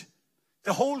message.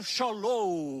 The whole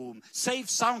shalom, safe,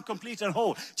 sound, complete, and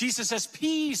whole. Jesus says,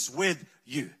 peace with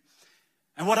you.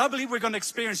 And what I believe we're going to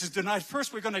experience is tonight,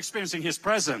 first we're going to experience his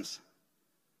presence.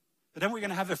 But then we're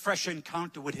going to have a fresh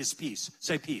encounter with his peace.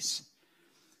 Say peace.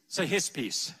 Say his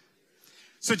peace.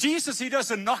 So Jesus, he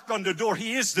doesn't knock on the door.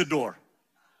 He is the door.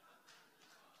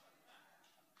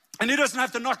 And he doesn't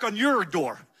have to knock on your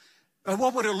door. But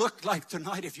what would it look like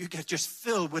tonight if you get just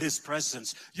filled with his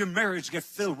presence? Your marriage get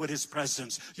filled with his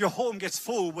presence. Your home gets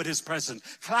full with his presence.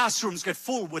 Classrooms get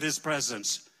full with his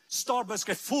presence. Starbucks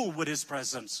get full with his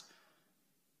presence.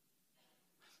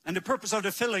 And the purpose of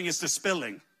the filling is the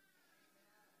spilling.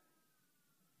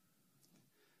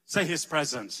 Say his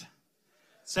presence.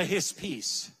 Say his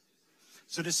peace.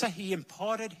 So to say he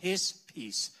imparted his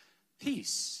peace.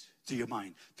 Peace to your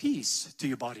mind. Peace to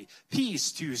your body.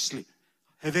 Peace to your sleep.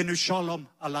 Hevenu shalom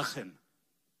alachem.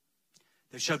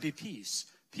 There shall be peace.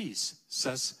 Peace,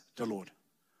 says the Lord.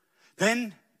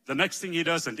 Then, the next thing he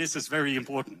does, and this is very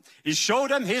important. He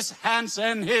showed them his hands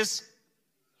and his.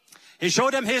 He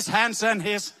showed them his hands and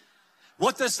his.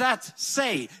 What does that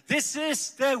say? This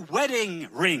is the wedding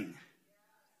ring.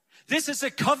 This is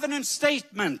a covenant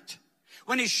statement.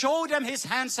 When he showed them his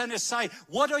hands and his side,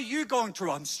 what are you going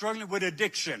through? I'm struggling with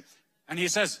addiction. And he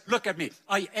says, look at me.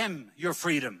 I am your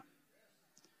freedom.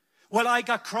 Well, I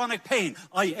got chronic pain.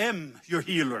 I am your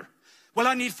healer. Well,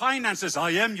 I need finances.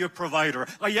 I am your provider.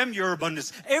 I am your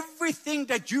abundance. Everything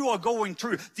that you are going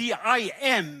through, the I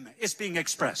am is being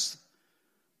expressed.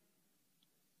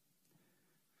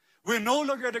 We're no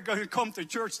longer going to come to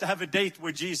church to have a date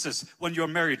with Jesus when you're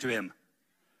married to him.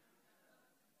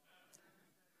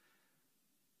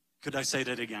 Could I say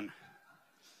that again?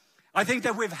 I think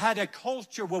that we've had a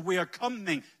culture where we are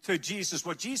coming to Jesus,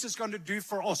 what Jesus is going to do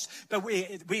for us, but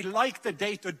we like the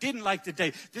date or didn't like the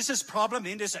date. This is problem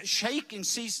in this shaking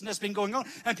season that's been going on,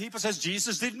 and people says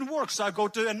Jesus didn't work, so I go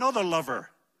to another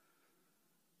lover.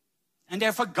 And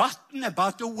they've forgotten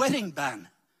about the wedding band.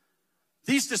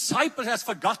 These disciples have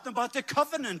forgotten about the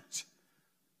covenant.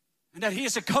 And that he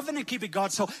is a covenant-keeping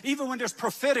God. So even when there's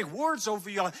prophetic words over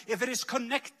you, if it is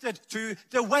connected to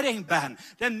the wedding band,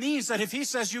 that means that if he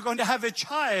says you're going to have a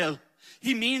child,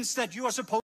 he means that you are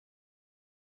supposed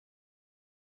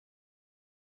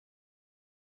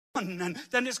to. And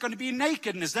then there's going to be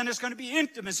nakedness, then there's going to be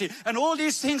intimacy. And all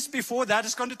these things before that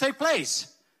is going to take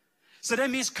place. So that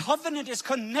means covenant is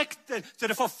connected to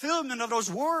the fulfillment of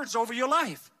those words over your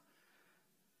life.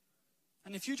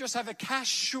 And if you just have a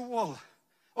casual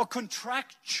or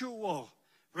contractual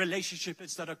relationship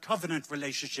instead of covenant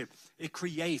relationship, it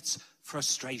creates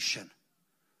frustration.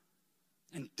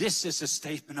 And this is a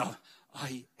statement of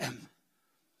I am.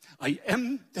 I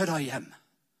am that I am.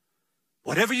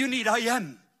 Whatever you need, I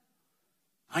am.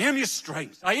 I am your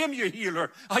strength. I am your healer.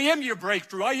 I am your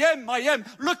breakthrough. I am.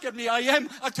 Look at me. I am.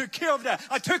 I took care of that.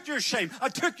 I took your shame. I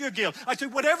took your guilt. I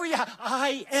took whatever you have.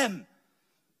 I am.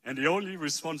 And the only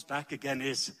response back again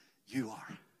is, you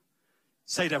are.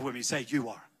 Say that with me. Say, you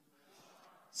are.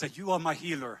 Say, you are my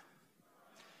healer.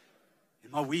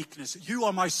 In my weakness, you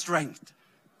are my strength.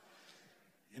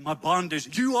 In my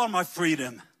bondage, you are my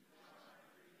freedom.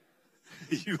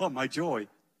 You are my joy.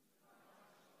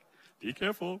 Be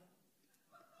careful.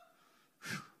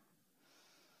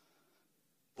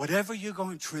 Whatever you're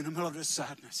going through in the middle of this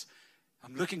sadness,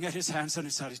 I'm looking at his hands and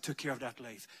his side. He took care of that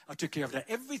life. I took care of that.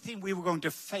 Everything we were going to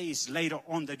face later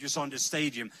on that you saw in the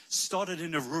stadium started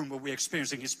in the room where we're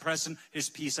experiencing his presence,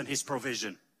 his peace, and his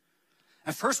provision.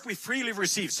 And first we freely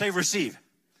receive. Say receive.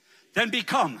 Then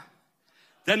become.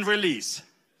 Then release.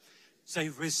 Say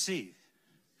receive.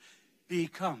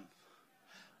 Become.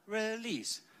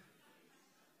 Release.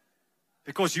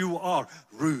 Because you are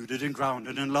rooted and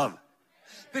grounded in love.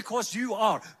 Because you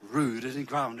are rooted and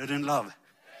grounded in love.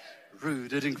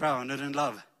 Rooted and grounded in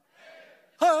love.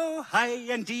 Oh,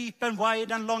 high and deep and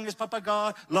wide and long is Papa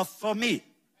God love for me.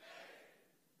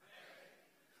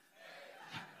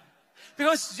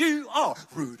 Because you are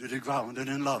rooted and grounded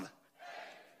in love.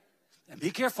 And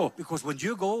be careful, because when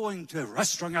you're going to a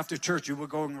restaurant after church, you were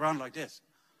going around like this.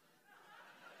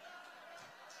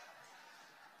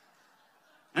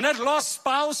 And that lost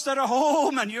spouse that are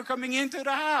home and you're coming into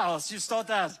the house, you start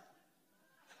that.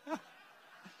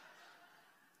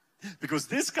 Because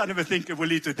this kind of a thinking will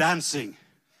lead to dancing.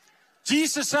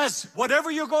 Jesus says, whatever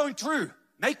you're going through,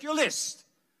 make your list.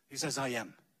 He says, I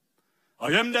am. I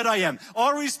am that I am.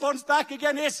 Our response back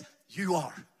again is, you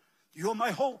are. You are my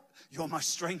hope. You are my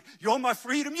strength. You are my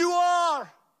freedom. You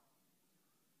are.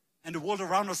 And the world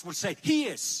around us will say, he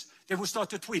is. They will start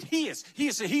to tweet, he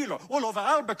is a healer. All over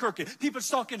Albuquerque, people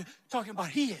talking about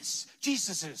he is,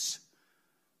 Jesus is.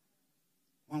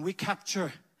 When we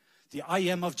capture the I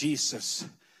am of Jesus,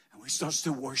 and we start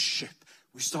to worship,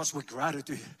 we start with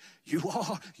gratitude. You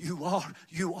are.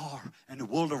 And the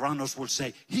world around us will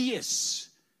say, he is.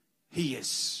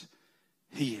 The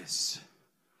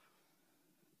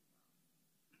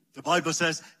Bible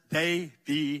says, they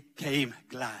became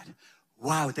glad.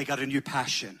 Wow, they got a new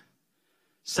passion.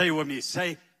 Say it with me.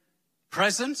 Say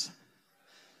presence.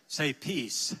 Say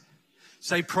peace.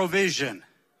 Say provision.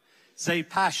 Say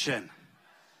passion.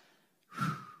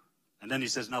 And then he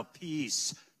says, now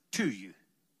peace to you.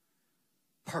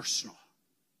 Personal.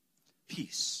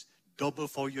 Peace. Double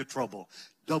for your trouble.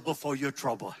 Double for your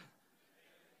trouble.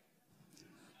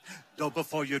 Double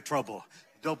for your trouble.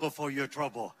 Double for your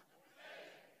trouble.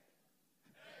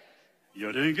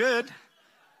 You're doing good.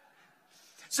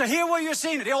 So here what you're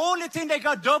seeing, the only thing they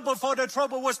got double for their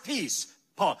trouble was peace.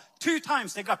 Paul, 2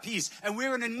 times they got peace, and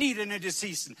we're in a need in this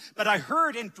season. But I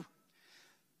heard in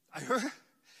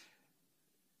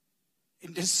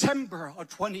December of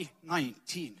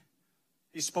 2019,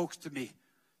 he spoke to me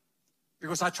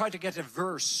because I tried to get a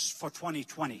verse for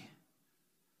 2020.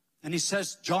 And he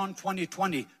says, John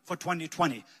 20:20 for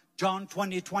 2020. John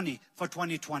 20:20 for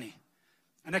 2020.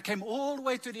 And I came all the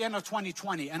way to the end of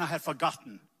 2020, and I had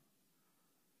forgotten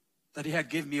that he had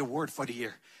given me a word for the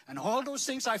year. And all those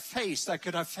things I faced, I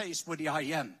could have faced with the I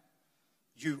am.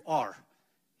 You are.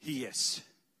 He is.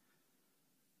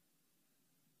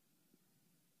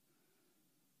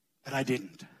 But I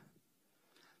didn't.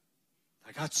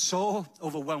 I got so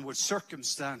overwhelmed with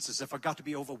circumstances, I forgot to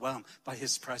be overwhelmed by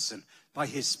his presence, by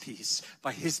his peace,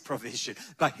 by his provision,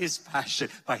 by his passion,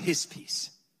 by his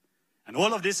peace. And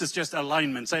all of this is just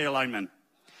alignment. Say alignment.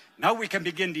 Now we can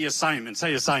begin the assignment.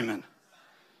 Say assignment.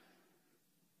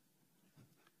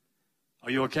 Are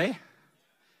you okay?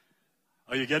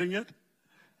 Are you getting it?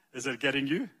 Is it getting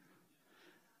you?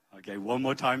 Okay, one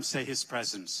more time. Say his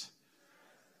presence.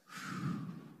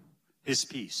 His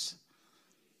peace.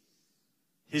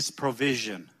 His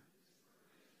provision.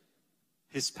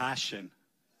 His passion.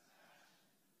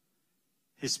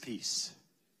 His peace.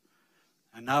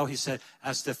 And now he said,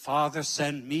 as the Father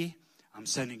sent me, I'm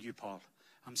sending you, Paul.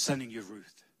 I'm sending you,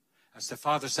 Ruth. As the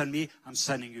Father sent me, I'm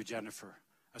sending you, Jennifer.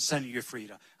 I'm sending you,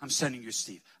 Frida. I'm sending you,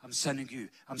 Steve. I'm sending you.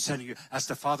 I'm sending you. As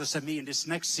the Father sent me in this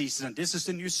next season, and this is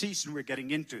the new season we're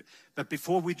getting into. But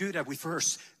before we do that, we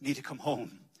first need to come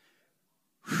home.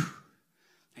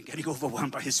 And getting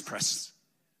overwhelmed by his presence.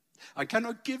 I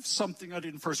cannot give something I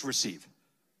didn't first receive.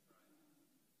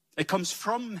 It comes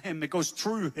from him. It goes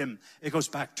through him. It goes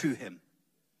back to him.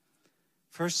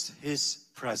 First, his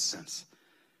presence.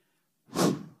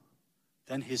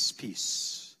 Then his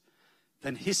peace.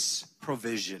 Then his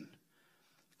provision.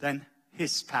 Then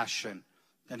his passion.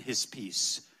 Then his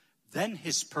peace. Then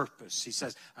his purpose. He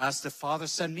says, as the Father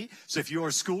sent me. So if you're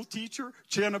a school teacher,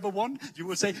 chair number 1, you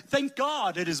will say, thank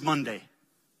God it is Monday.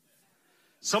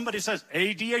 Somebody says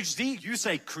ADHD, you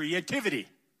say creativity.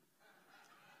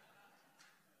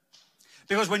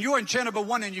 Because when you're in chair number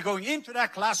 1 and you're going into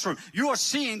that classroom, you are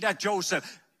seeing that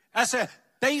Joseph. As a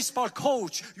baseball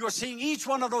coach, you're seeing each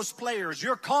one of those players.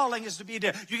 Your calling is to be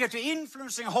there. You get to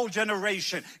influencing a whole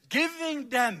generation, giving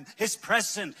them his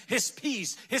presence, his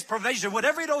peace, his provision,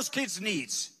 whatever those kids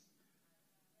needs.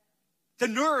 The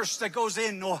nurse that goes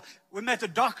in, or we met a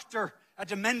doctor at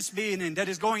the men's meeting that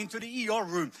is going to the ER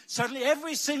room. Suddenly,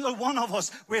 every single one of us,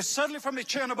 we're suddenly from a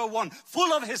chair number 1,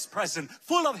 full of his presence,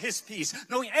 full of his peace,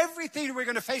 knowing everything we're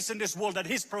going to face in this world, that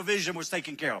his provision was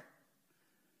taken care of.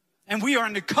 And we are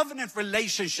in a covenant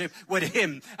relationship with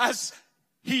him. As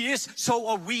he is, so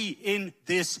are we in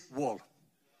this world.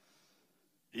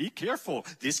 Be careful.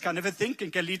 This kind of a thinking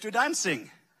can lead to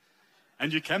dancing.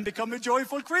 And you can become a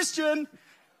joyful Christian.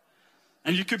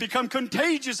 And you could become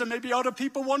contagious, and maybe other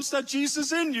people want that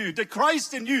Jesus in you, the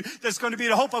Christ in you, that's going to be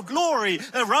the hope of glory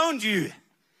around you.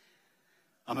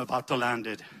 I'm about to land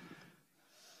it.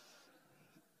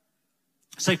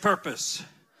 Say purpose.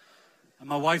 And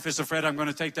my wife is afraid I'm going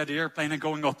to take that airplane and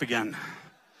going up again.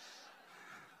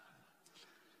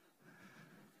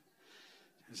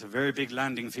 It's a very big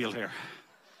landing field here.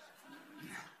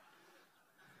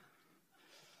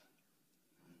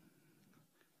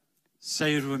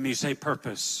 Say it with me, say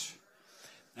purpose.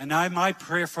 And my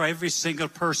prayer for every single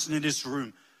person in this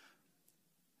room,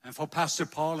 and for Pastor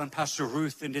Paul and Pastor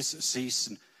Ruth in this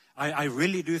season, I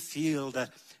really do feel that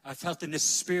I felt in the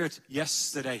Spirit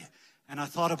yesterday, and I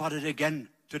thought about it again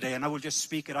today, and I will just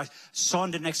speak it. I saw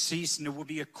in the next season there will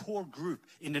be a core group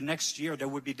in the next year that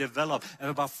will be developed of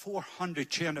about 400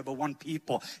 children, about one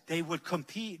people. They will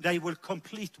compete, they will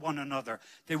complete one another.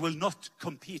 They will not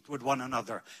compete with one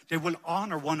another. They will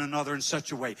honor one another in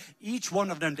such a way. Each one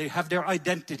of them, they have their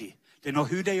identity. They know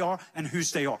who they are and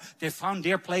whose they are. They found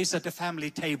their place at the family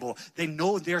table. They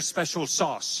know their special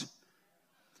sauce.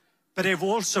 But they've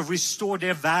also restored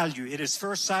their value. It is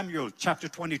 1 Samuel chapter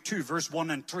 22, verse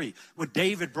 1 and 3, where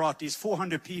David brought these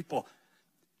 400 people.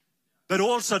 But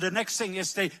also the next thing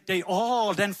is they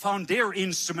all then found their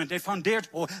instrument. They found their,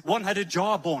 one had a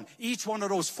jawbone. Each one of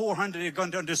those 400, they're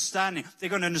going to understand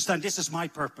this is my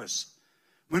purpose.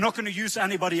 We're not going to use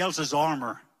anybody else's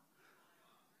armor.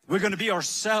 We're going to be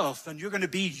ourselves, and you're going to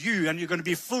be you, and you're going to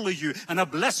be full of you, and I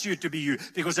bless you to be you,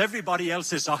 because everybody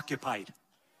else is occupied.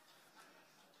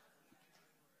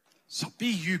 So be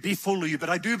you, be full of you. But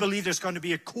I do believe there's going to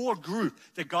be a core group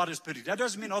that God has put in. That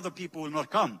doesn't mean other people will not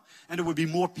come, and there will be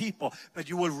more people, but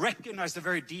you will recognize the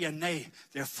very DNA.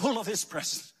 They're full of His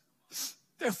presence.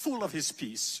 They're full of His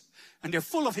peace, and they're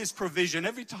full of His provision.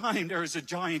 Every time there is a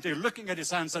giant, they're looking at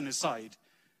His hands on His side.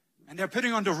 And they're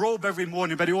putting on the robe every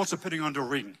morning, but they're also putting on the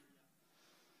ring.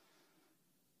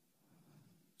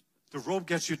 The robe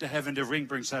gets you to heaven, the ring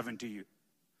brings heaven to you.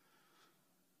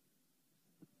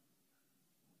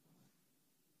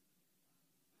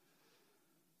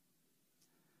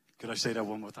 Could I say that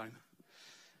one more time?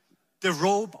 The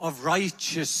robe of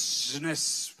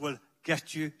righteousness will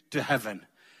get you to heaven.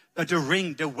 But the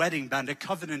ring, the wedding band, the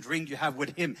covenant ring you have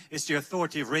with Him is the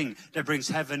authority ring that brings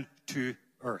heaven to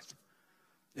earth.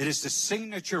 It is the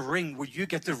signature ring where you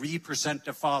get to represent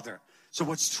the Father. So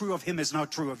what's true of Him is now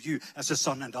true of you as a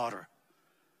son and daughter.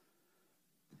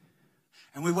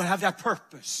 And we will have that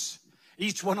purpose.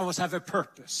 Each one of us have a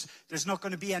purpose. There's not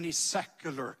going to be any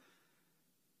secular,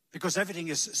 because everything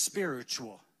is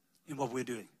spiritual in what we're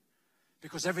doing.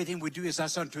 Because everything we do is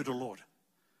as unto the Lord.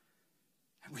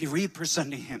 And we're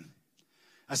representing Him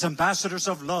as ambassadors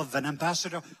of love and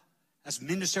as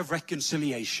minister of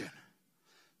reconciliation.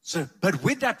 So, but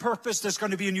with that purpose, there's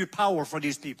going to be a new power for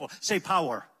these people. Say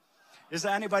power. Is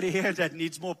there anybody here that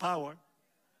needs more power?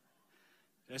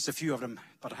 There's a few of them,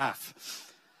 but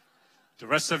half. The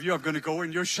rest of you are going to go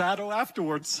in your shadow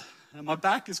afterwards. And my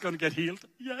back is going to get healed.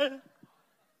 Yeah.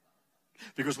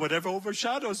 Because whatever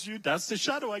overshadows you, that's the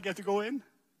shadow I get to go in.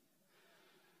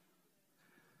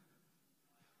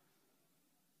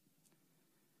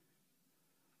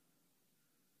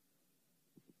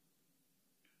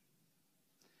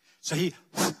 So He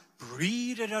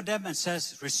breathed on them and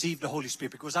says, receive the Holy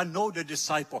Spirit. Because I know the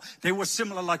disciple, they were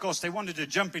similar like us. They wanted to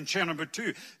jump in chair number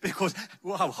 2. Because,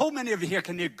 wow, how many of you here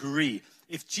can agree?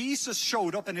 If Jesus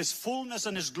showed up in His fullness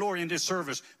and His glory in this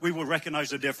service, we will recognize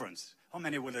the difference. How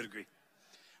many will agree?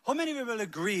 How many will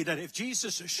agree that if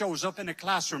Jesus shows up in a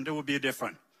classroom, there will be a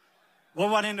difference? What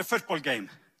about in the football game?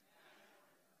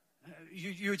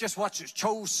 You just watch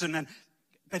Chosen and...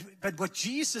 But what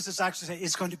Jesus is actually saying,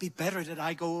 it's going to be better that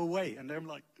I go away. And they're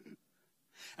like,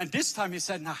 and this time He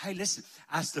said, now, hey, listen,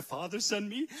 as the Father sent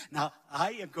me, now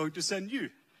I am going to send you.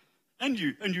 And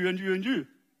you, and you, and you, and you.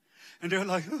 And they're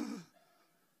like, oh.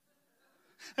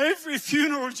 Every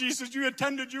funeral, Jesus, you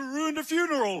attended, you ruined the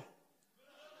funeral.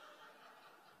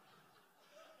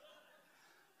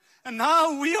 And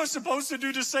now we are supposed to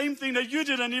do the same thing that you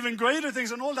did and even greater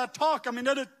things and all that talk. I mean,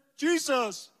 that is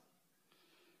Jesus.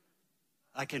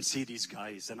 I can see these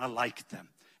guys, and I like them.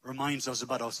 Reminds us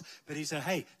about us. But He said,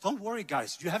 hey, don't worry,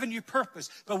 guys. You have a new purpose.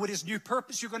 But with this new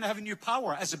purpose, you're going to have a new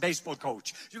power as a baseball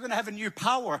coach. You're going to have a new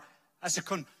power as a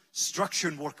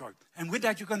construction worker. And with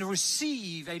that, you're going to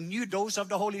receive a new dose of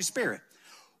the Holy Spirit.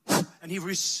 And he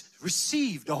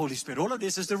received the Holy Spirit. All of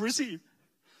this is to receive.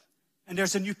 And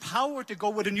there's a new power to go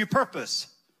with a new purpose.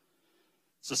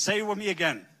 So say it with me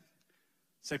again.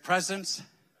 Say presence,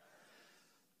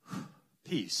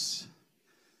 peace,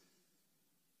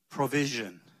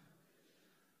 provision,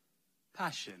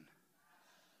 passion,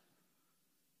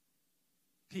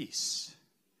 peace,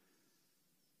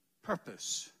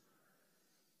 purpose,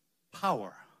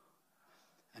 power.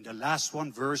 And the last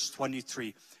one, verse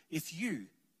 23. If you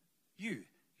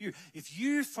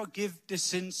forgive the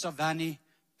sins of any,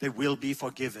 they will be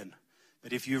forgiven.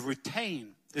 But if you retain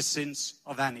the sins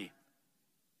of any,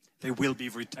 they will be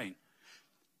retained.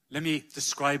 Let me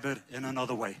describe it in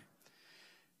another way.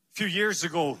 A few years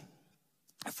ago,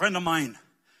 a friend of mine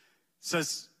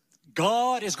says,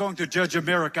 God is going to judge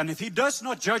America. And if He does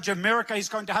not judge America, He's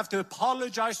going to have to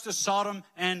apologize to Sodom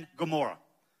and Gomorrah.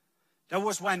 That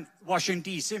was when Washington,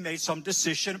 D.C. made some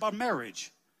decision about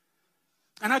marriage.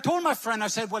 And I told my friend, I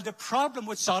said, well, the problem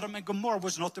with Sodom and Gomorrah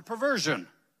was not the perversion.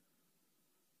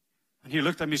 And he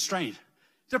looked at me strange.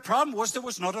 The problem was there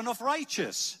was not enough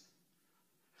righteous.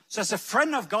 So as a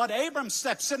friend of God, Abram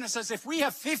steps in and says, if we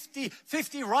have 50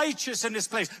 righteous in this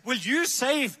place, will you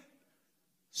save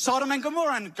Sodom and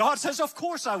Gomorrah? And God says, of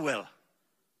course I will.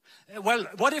 Well,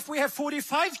 what if we have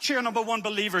 45 chair number 1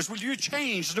 believers? Will you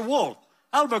change the wall?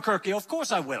 Albuquerque, of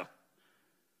course I will.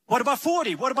 What about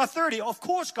 40? What about 30? Of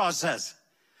course, God says.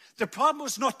 The problem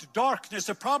is not darkness.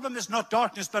 The problem is not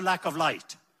darkness, but lack of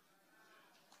light.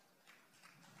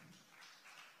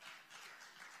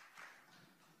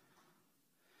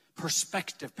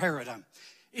 Perspective, paradigm.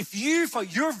 If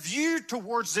your view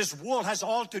towards this world has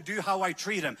all to do how I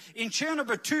treat them. In chair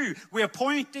number 2, we are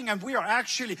pointing and we are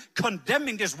actually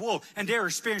condemning this world, and they're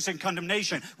experiencing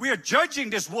condemnation. We are judging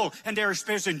this world and they're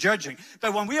experiencing judging.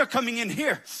 But when we are coming in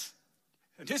here,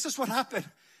 and this is what happened.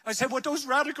 I said, what those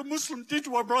radical Muslims did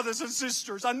to our brothers and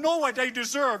sisters, I know what they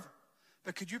deserve.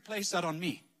 But could you place that on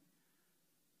me?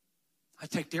 I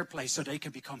take their place so they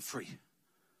can become free.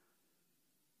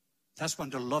 That's when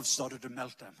the love started to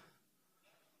melt them.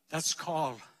 That's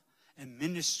called a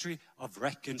ministry of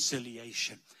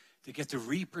reconciliation. To get to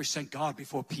represent God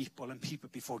before people and people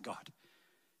before God.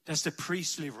 That's the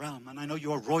priestly realm. And I know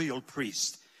you're a royal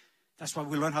priest. That's why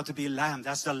we learn how to be a lamb.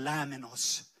 That's the lamb in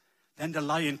us. Then the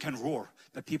lion can roar.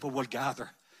 But people will gather.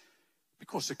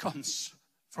 Because it comes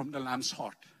from the lamb's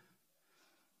heart.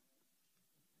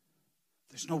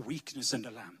 There's no weakness in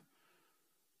the lamb.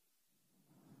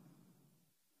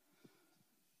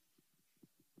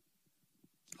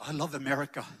 I love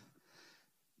America.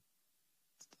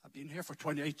 I've been here for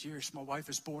 28 years. My wife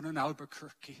is born in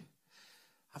Albuquerque.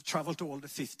 I've traveled to all the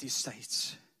 50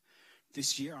 states.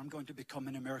 This year I'm going to become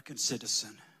an American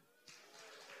citizen.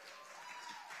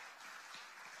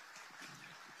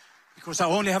 Because I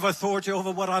only have authority over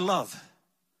what I love.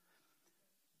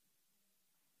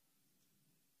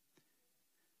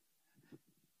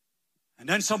 And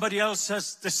then somebody else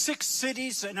says, the 6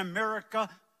 cities in America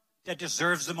that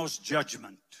deserves the most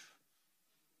judgment.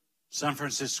 San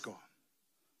Francisco,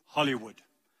 Hollywood,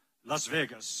 Las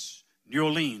Vegas, New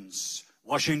Orleans,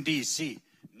 Washington, D.C.,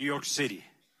 New York City.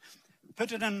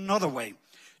 Put it in another way.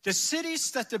 The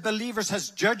cities that the believers has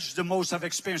judged the most have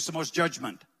experienced the most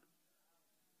judgment.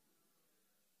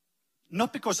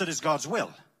 Not because it is God's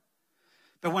will.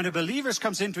 But when the believers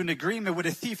comes into an agreement with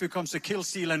a thief who comes to kill,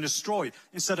 steal, and destroy,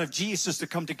 instead of Jesus to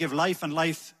come to give life and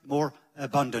life more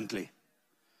abundantly.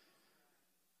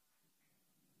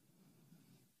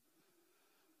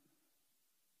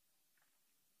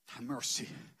 Have mercy.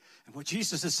 And what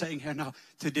Jesus is saying here now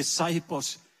to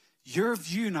disciples, your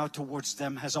view now towards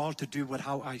them has all to do with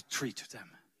how I treat them.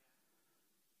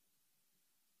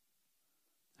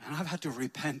 And I've had to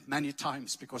repent many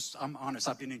times because I'm honest,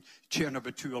 I've been in chair number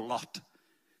 2 a lot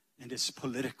in this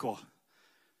political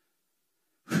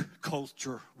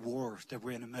culture war that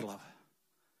we're in the middle of.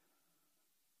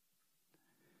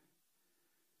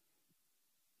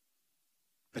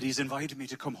 But he's invited me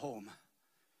to come home.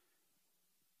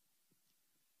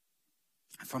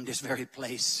 From this very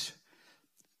place,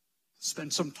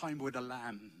 spend some time with a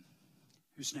lamb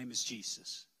whose name is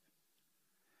Jesus.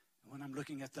 And when I'm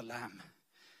looking at the lamb,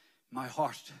 my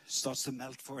heart starts to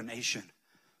melt for a nation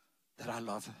that I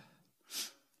love.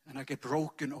 And I get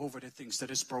broken over the things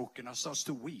that is broken. I start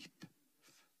to weep.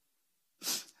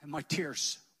 And my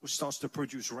tears will start to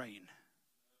produce rain.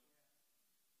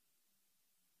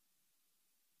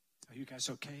 Are you guys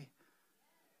okay?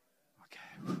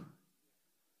 Okay.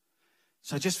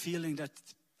 So just feeling that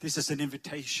this is an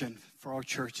invitation for our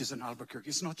churches in Albuquerque.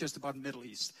 It's not just about Middle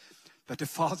East, but the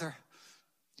Father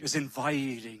is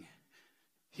inviting.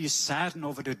 He is saddened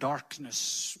over the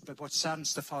darkness, but what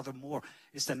saddens the Father more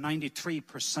is that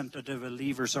 93% of the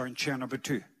believers are in chair number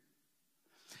 2.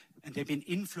 And they've been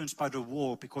influenced by the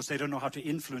wall because they don't know how to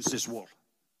influence this wall.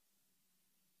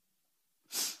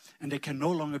 And they can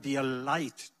no longer be a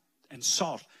light and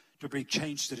salt to bring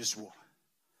change to this wall.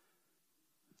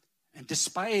 And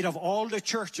despite of all the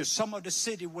churches, some of the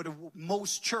city with the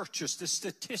most churches, the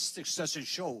statistics doesn't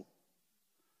show.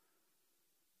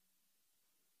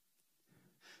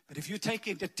 But if you're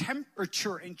taking the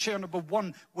temperature in chair number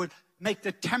 1 would make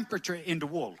the temperature in the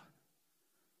wall.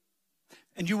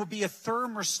 And you would be a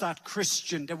thermostat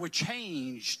Christian that would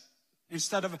change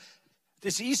instead of,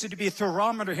 it's easy to be a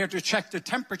thermometer here to check the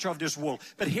temperature of this wall.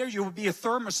 But here you would be a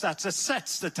thermostat that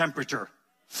sets the temperature.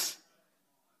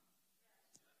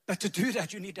 But to do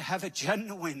that, you need to have a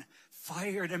genuine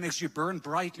fire that makes you burn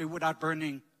brightly without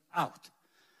burning out.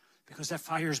 Because that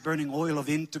fire is burning oil of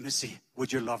intimacy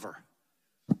with your lover.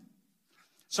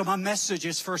 So my message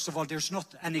is, first of all, there's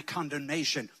not any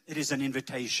condemnation. It is an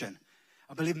invitation.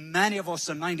 I believe many of us,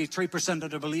 and 93%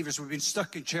 of the believers, we've been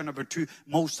stuck in chair number 2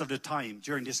 most of the time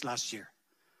during this last year.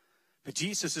 But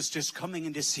Jesus is just coming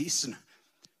in this season.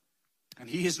 And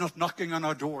he is not knocking on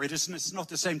our door. It's not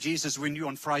the same Jesus we knew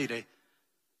on Friday.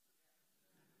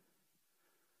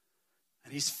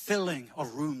 And he's filling our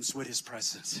rooms with his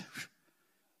presence.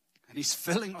 And he's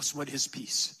filling us with his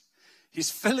peace.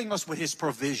 He's filling us with his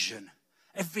provision.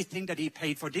 Everything that he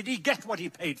paid for. Did he get what he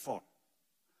paid for?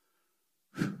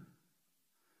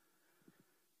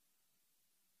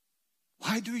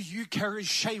 Why do you carry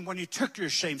shame when he took your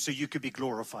shame so you could be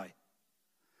glorified?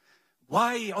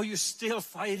 Why are you still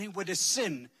fighting with his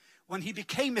sin when he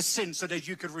became a sin so that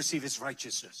you could receive his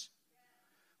righteousness?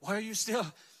 Why are you still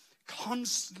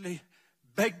constantly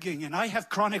begging? And I have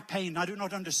chronic pain. I do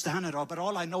not understand it all, but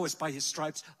all I know is by his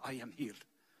stripes I am healed.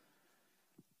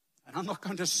 And I'm not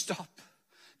going to stop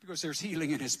because there's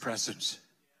healing in his presence.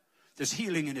 There's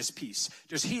healing in his peace.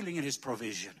 There's healing in his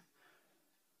provision.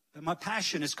 But my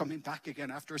passion is coming back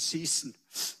again after a season.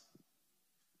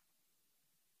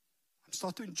 I'm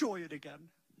starting to enjoy it again.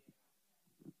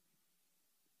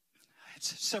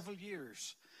 It's several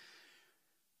years.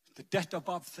 The death of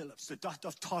Bob Phillips, the death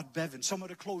of Todd Bevan, some of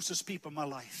the closest people in my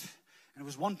life. And it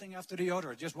was one thing after the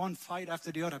other, just one fight after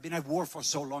the other. I've been at war for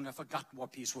so long, I've forgotten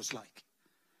what peace was like.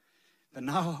 But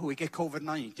now we get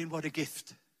COVID-19, what a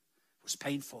gift. It was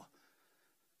painful.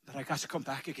 But I got to come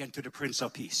back again to the Prince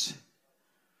of Peace.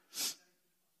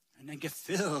 And then get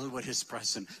filled with his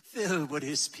presence, filled with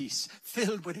his peace,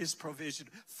 filled with his provision,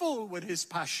 full with his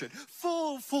passion,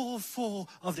 full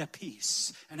of the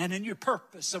peace. And then a new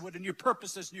purpose, and with a new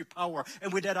purpose there's new power.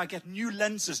 And with that I get new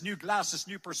lenses, new glasses,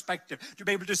 new perspective to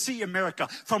be able to see America.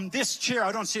 From this chair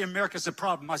I don't see America as a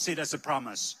problem, I see it as a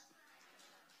promise.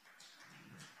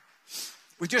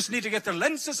 We just need to get the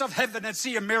lenses of heaven and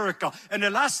see America. And the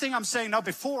last thing I'm saying now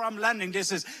before I'm landing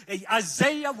this is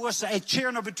Isaiah was a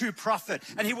chair number 2 prophet.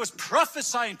 And he was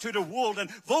prophesying to the world.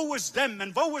 And woe is them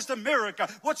and woe is America.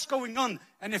 What's going on?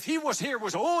 And if he was here,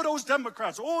 was those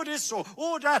Democrats, this,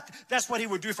 that. That's what he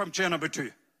would do from chair number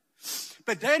 2.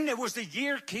 But then it was the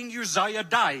year King Uzziah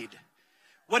died.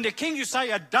 When the King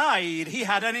Uzziah died, he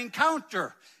had an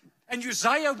encounter. And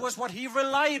Uzziah was what he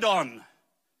relied on.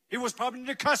 He was probably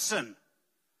the cousin.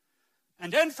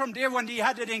 And then from there, when he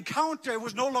had an encounter, it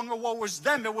was no longer woe was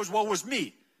them, it was woe was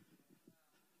me.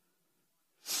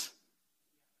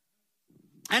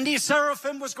 And the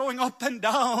seraphim was going up and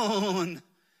down.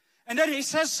 And then he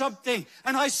says something,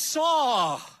 and I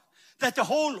saw that the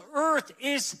whole earth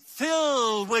is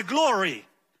filled with glory.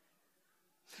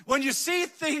 When you see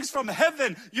things from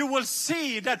heaven, you will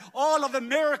see that all of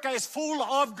America is full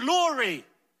of glory,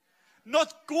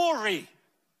 not gory.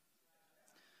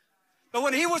 But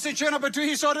when he was in chair number 2,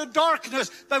 he saw the darkness.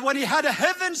 But when he had a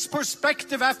heaven's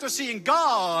perspective after seeing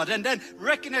God and then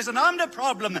recognizing I'm the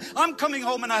problem, I'm coming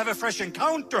home and I have a fresh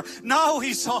encounter. Now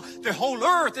he saw the whole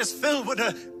earth is filled with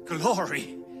a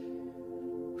glory.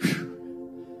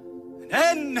 And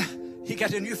then he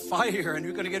got a new fire, and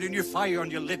you're going to get a new fire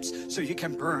on your lips so you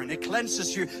can burn. It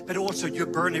cleanses you, but also you're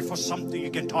burning for something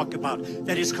you can talk about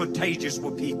that is contagious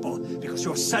with people because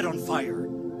you're set on fire.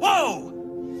 Whoa!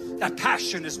 That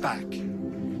passion is back.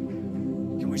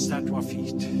 Can we stand to our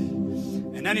feet?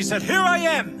 And then he said, here I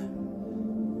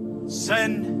am.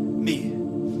 Send me.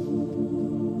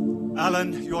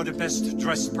 Alan, you're the best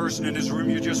dressed person in this room.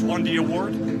 You just won the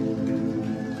award.